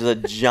group, which is a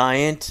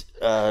giant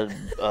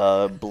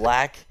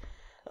black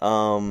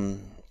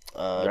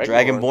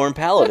dragonborn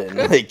paladin.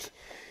 Like,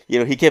 you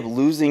know, he kept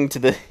losing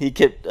to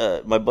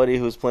my buddy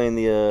who was playing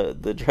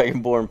the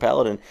dragonborn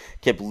paladin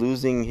kept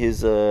losing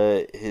his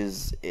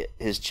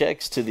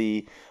checks to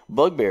the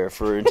bugbear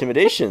for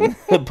intimidation.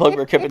 The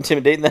bugbear kept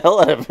intimidating the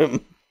hell out of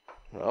him.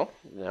 Well,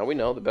 now we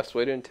know the best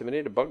way to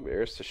intimidate a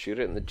bugbear is to shoot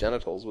it in the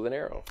genitals with an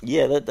arrow.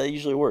 Yeah, that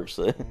usually works.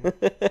 It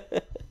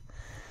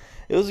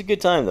was a good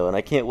time though, and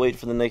I can't wait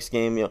for the next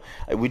game. You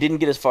know, we didn't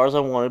get as far as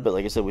I wanted, but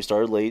like I said, we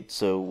started late,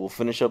 so we'll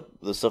finish up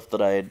the stuff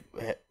that I had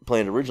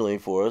planned originally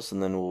for us,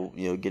 and then we'll,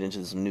 you know, get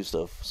into some new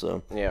stuff.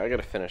 So yeah, I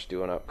gotta finish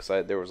doing up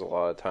because there was a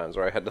lot of times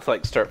where I had to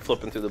like start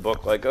flipping through the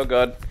book, like, oh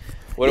god,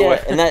 what do I?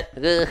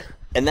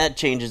 And that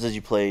changes as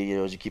you play. You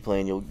know, as you keep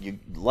playing, a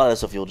lot of that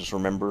stuff you'll just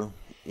remember.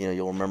 You know,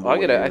 you'll remember.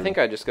 I think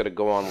I just got to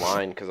go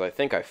online because I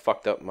think I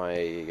fucked up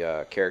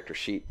my character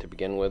sheet to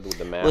begin with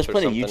the map. Well, there's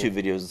plenty of of YouTube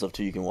videos and stuff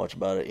too you can watch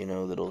about it. You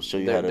know, that'll show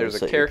you how to There's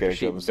set a character your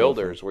character sheet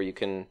builders where you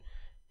can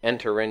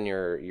enter in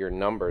your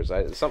numbers.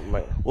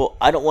 Well,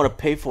 I don't want to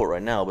pay for it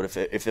right now, but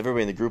if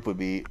everybody in the group would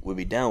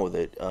be down with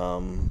it,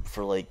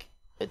 for like,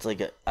 it's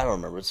like I don't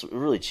remember. It's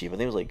really cheap. I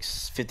think it was like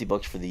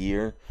 $50 for the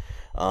year,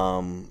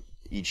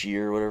 each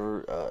year or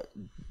whatever.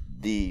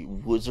 The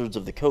Wizards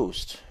of the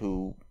Coast,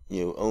 who,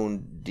 you know,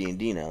 own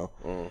D&D now,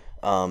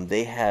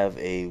 they have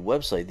a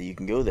website that you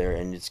can go there,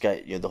 and it's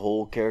got, you know, the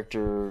whole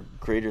character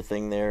creator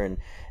thing there,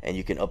 and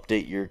you can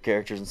update your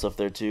characters and stuff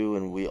there too,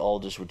 and we all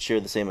just would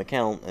share the same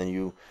account, and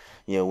you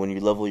know, when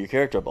you level your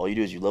character up, all you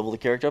do is you level the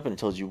character up, and it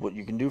tells you what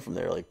you can do from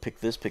there, like pick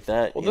this, pick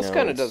that. Well, this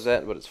kind of does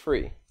that, but it's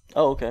free.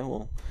 Oh, okay,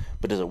 well,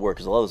 but does it work?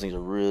 Because a lot of those things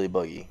are really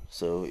buggy,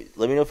 so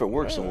let me know if it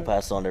works, and we'll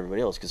pass it on to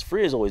everybody else, because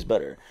free is always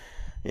better.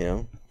 You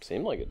know?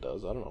 Seemed like it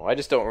does. I don't know. I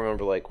just don't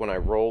remember, like, when I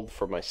rolled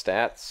for my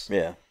stats.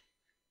 Yeah.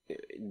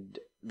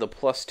 The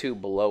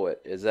 +2 below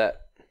it, is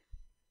that...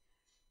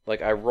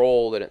 Like, I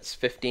rolled and it's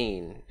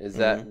 15. Is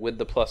that with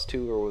the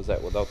 +2 or was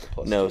that without the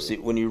 +2? No, see,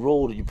 when you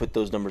rolled, you put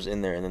those numbers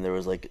in there, and then there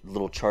was, like,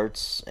 little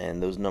charts,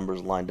 and those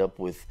numbers lined up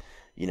with,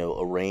 you know,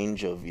 a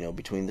range of, you know,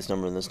 between this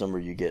number and this number,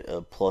 you get a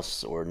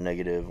plus or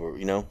negative, or,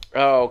 you know?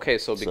 Oh, okay,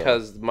 so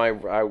because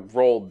I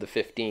rolled the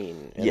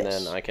 15, and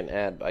Yes. then I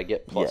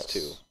get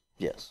 +2.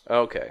 Yes.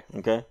 Okay.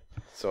 Okay.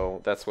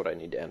 So that's what I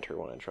need to enter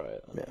when I try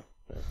it. Yeah.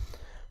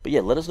 But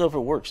yeah, let us know if it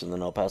works, and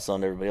then I'll pass it on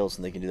to everybody else,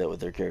 and they can do that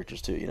with their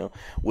characters too. You know,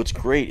 what's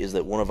great is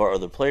that one of our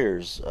other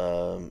players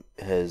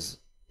has,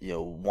 you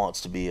know,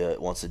 wants to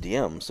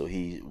DM, so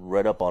he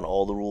read up on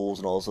all the rules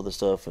and all this other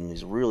stuff, and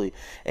he's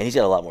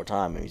got a lot more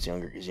time. I mean, he's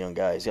a young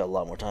guy. He's got a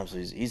lot more time, so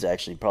he's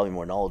actually probably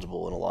more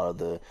knowledgeable in a lot of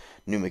the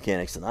new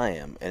mechanics than I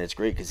am, and it's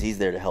great because he's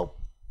there to help,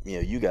 you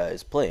know, you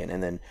guys playing,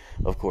 and then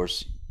of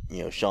course,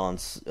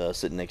 Sean's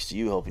sitting next to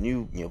you, helping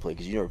you, play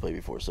because you never played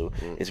before. So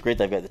it's great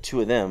that I've got the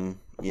two of them,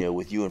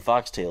 with you and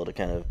Foxtail to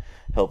kind of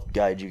help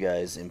guide you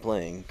guys in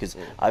playing. Because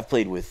I've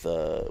played with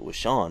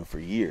Sean for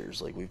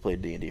years. Like, we've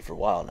played D&D for a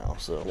while now.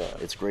 So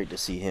it's great to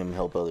see him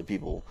help other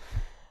people.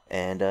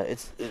 And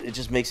it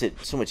just makes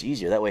it so much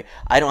easier. That way,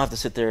 I don't have to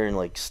sit there and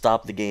like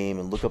stop the game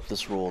and look up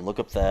this rule and look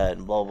up that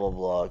and blah blah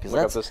blah. Because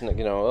that's this, got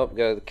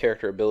the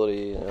character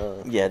ability.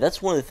 Yeah,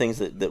 that's one of the things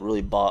that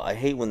really I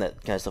hate when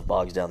that kind of stuff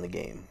bogs down the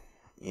game.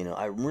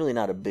 I'm really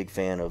not a big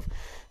fan of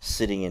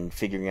sitting and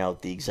figuring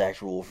out the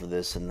exact rule for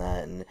this and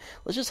that, and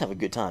let's just have a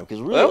good time. Because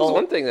really, that was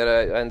one thing that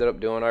I ended up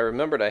doing. I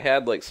remembered I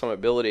had like some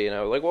ability, and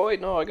I was like, "Well, wait,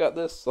 no, I got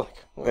this."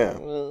 Like,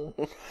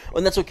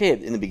 and that's okay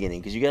in the beginning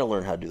because you got to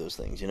learn how to do those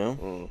things,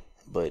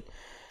 But,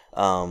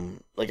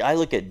 like, I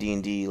look at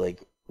D&D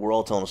like we're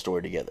all telling a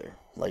story together.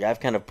 Like, I've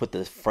kind of put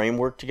the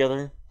framework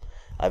together.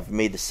 I've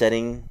made the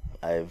setting.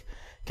 I've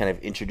kind of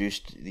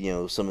introduced,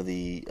 some of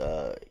the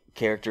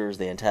characters,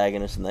 the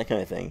antagonists, and that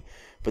kind of thing.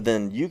 But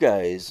then you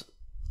guys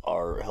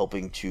are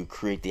helping to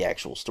create the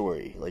actual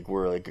story. Like,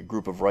 we're like a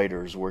group of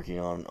writers working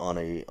on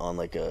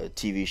like a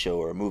TV show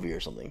or a movie or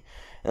something.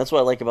 And that's what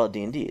I like about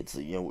D&D. It's,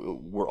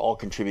 we're all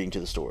contributing to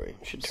the story.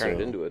 You should turn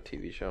it into a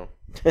TV show.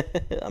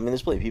 I mean,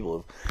 there's plenty of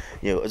people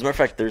who, as a matter of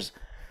fact, there's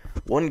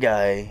one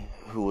guy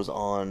who was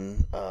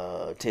on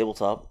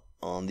Tabletop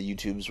on the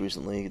YouTubes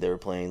recently. They were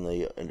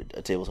playing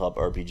a tabletop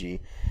RPG,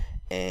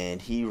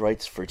 and he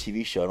writes for a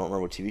TV show. I don't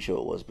remember what TV show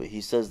it was, but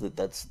he says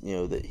that's,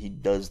 that he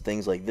does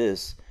things like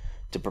this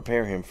to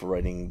prepare him for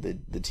writing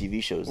the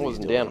TV shows. It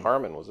wasn't Dan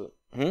Harmon, was it?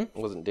 It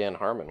wasn't Dan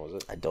Harmon, was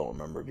it? I don't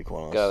remember, to be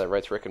quite honest. The guy that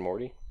writes Rick and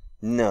Morty?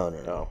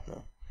 No.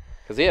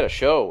 Because he had a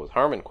show with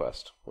Harmon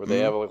Quest where they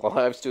have like a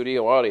live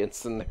studio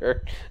audience and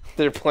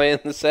they're playing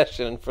the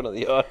session in front of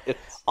the audience.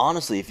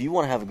 Honestly, if you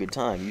want to have a good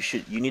time,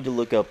 you need to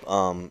look up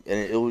and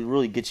it will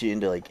really get you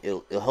into like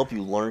it'll help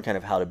you learn kind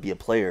of how to be a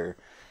player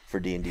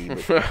for D&D.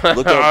 But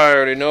look up, I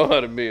already know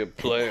how to be a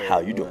player. How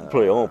you doing,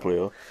 player?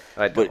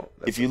 I don't. But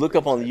if you look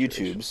up on the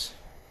YouTubes,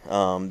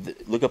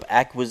 look up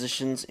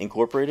Acquisitions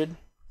Incorporated.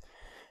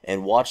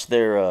 And watch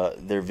their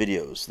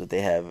videos that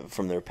they have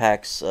from their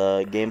PAX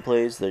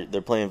gameplays.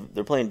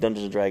 They're playing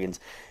Dungeons and Dragons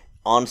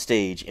on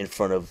stage in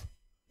front of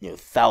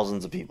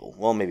thousands of people.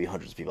 Well, maybe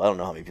hundreds of people. I don't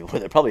know how many people.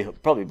 They're probably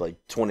like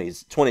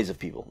 20s of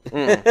people.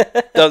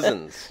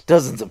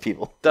 Dozens of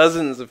people.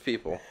 Dozens of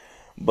people.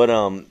 But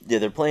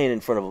they're playing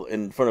in front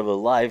of a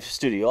live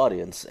studio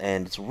audience,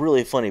 and it's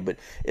really funny. But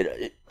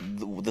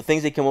the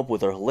things they come up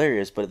with are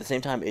hilarious. But at the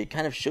same time, it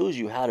kind of shows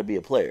you how to be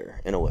a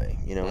player in a way.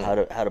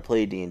 How to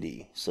play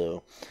D&D.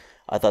 So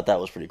I thought that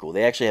was pretty cool.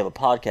 They actually have a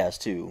podcast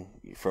too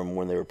from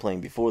when they were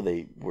playing before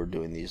they were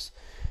doing these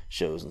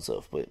shows and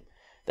stuff. But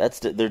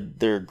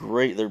they're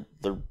great.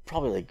 They're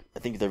probably like, I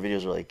think their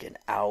videos are like an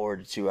hour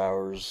to 2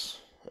 hours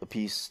a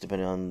piece,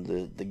 depending on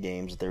the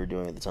games that they were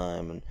doing at the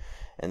time,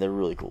 and they're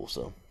really cool.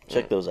 So.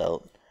 Check those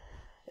out.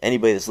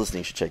 Anybody that's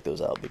listening should check those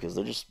out because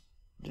they're just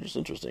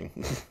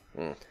interesting.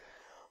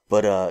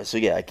 But so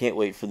yeah, I can't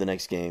wait for the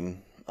next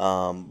game.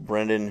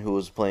 Brendan, who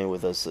was playing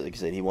with us, like I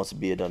said, he wants to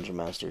be a dungeon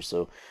master.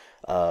 So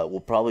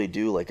we'll probably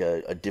do like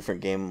a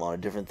different game on a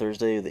different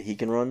Thursday that he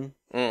can run,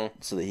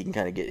 so that he can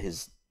kind of get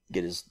his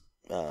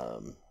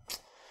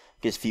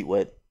feet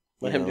wet.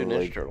 Let him do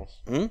Ninja Turtles.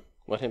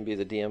 Let him be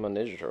the DM on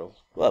Ninja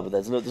Turtles. Well, but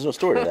there's no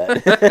story to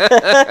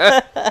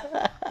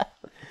that.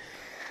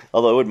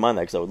 Although I wouldn't mind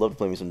that because I would love to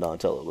play me some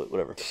Donatello, but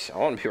whatever. I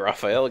want to be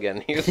Raphael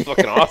again. He was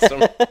fucking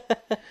awesome.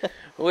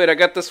 Wait, I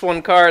got this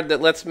one card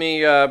that lets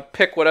me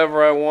pick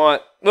whatever I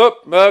want. Oop,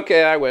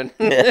 okay, I win.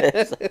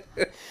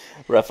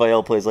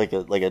 Raphael plays like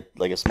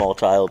a small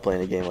child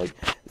playing a game. Like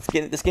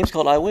this game's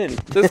called I Win.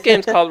 This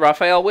game's called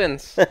Raphael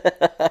Wins. Let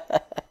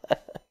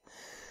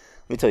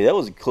me tell you, that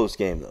was a close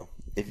game though.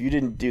 If you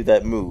didn't do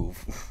that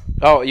move,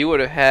 you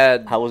would have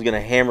had. I was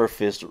gonna hammer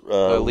fist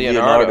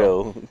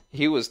Leonardo.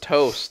 He was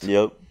toast.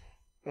 Yep.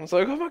 I was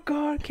like, oh my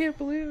god, I can't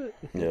believe it.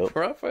 Yep.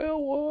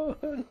 Raphael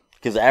won.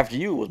 Because after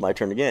you, it was my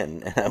turn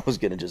again, and I was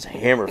gonna just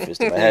hammer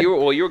fist him. You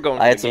were going.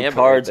 I had some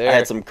cards. I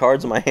had some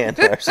cards in my hand.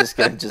 Where I was just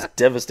gonna just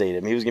devastate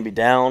him. He was gonna be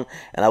down,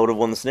 and I would have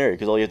won the scenario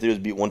because all you have to do is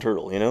beat one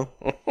turtle,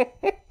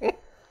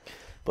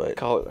 But I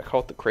call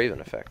it the Craven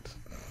effect.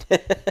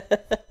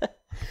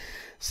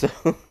 So,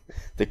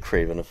 the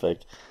Craven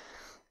effect.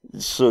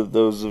 So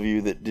those of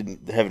you that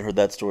haven't heard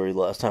that story,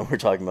 last time we were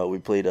talking about, we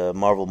played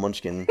Marvel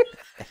Munchkin,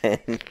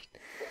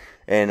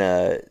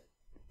 and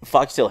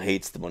Foxtail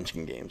hates the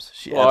Munchkin games.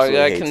 She absolutely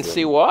hates can them.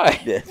 See why.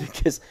 Yeah,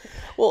 because,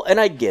 and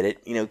I get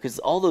it, because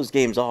all those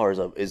games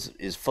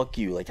is fuck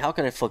you. Like, how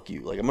can I fuck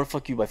you? Like, I'm gonna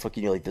fuck you by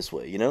fucking you like this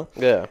way, Yeah.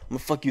 I'm gonna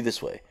fuck you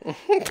this way.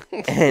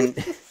 And,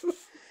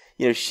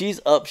 she's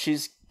up,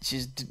 she's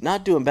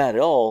not doing bad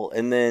at all,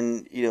 and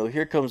then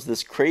here comes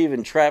this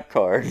Craven trap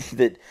card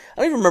that I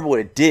don't even remember what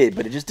it did,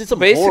 but it just did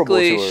something horrible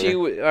to her.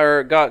 Basically,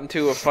 she got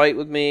into a fight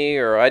with me,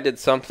 or I did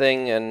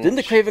something, and didn't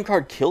the Craven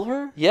card kill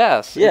her?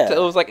 Yes. Yeah. It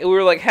was like we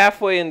were like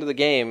halfway into the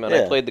game, and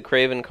I played the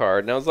Craven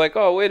card, and I was like,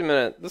 oh wait a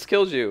minute, this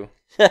kills you.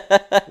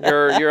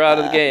 You're out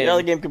of the game. You're out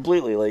of the game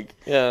completely. Like,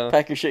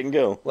 pack your shit and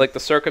go. Like the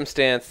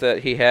circumstance that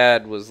he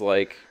had was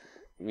like,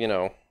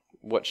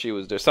 what she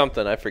was doing.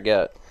 Something, I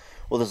forget.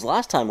 Well, this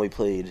last time we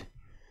played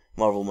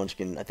Marvel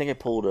Munchkin, I think I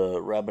pulled a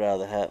rabbit out of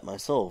the hat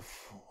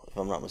myself, if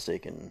I'm not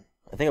mistaken.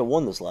 I think I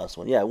won this last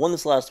one. Yeah, I won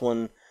this last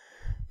one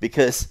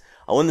because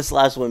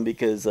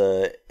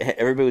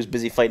everybody was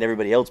busy fighting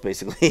everybody else,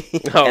 basically.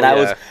 And I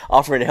was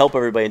offering to help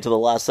everybody until the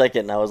last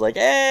second, and I was like,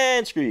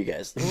 screw you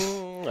guys.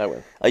 I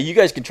win. You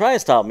guys can try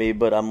and stop me,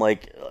 but I'm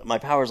like, my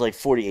power's like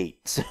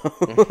 48. So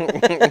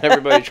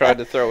everybody tried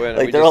to throw in.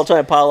 Like, they're all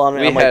trying to pile on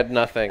me. We had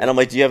nothing. And I'm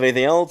like, do you have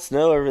anything else?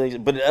 No,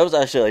 everything. But that was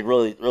actually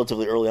like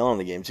relatively early on in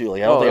the game, too.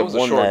 Like, I don't think it was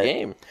a short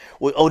game.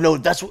 Well, no,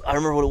 I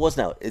remember what it was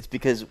now. It's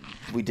because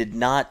we did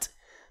not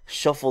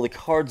shuffle the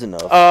cards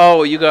enough.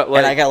 Oh, you got like...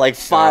 And I got like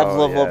 5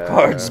 level up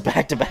cards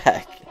back to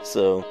back.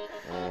 So,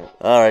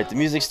 alright, the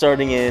music's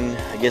starting in.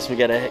 I guess we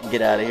gotta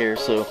get out of here.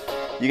 So,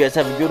 you guys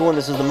have a good one.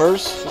 This is the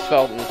Merce. This is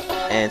Felton.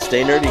 And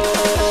stay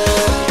nerdy.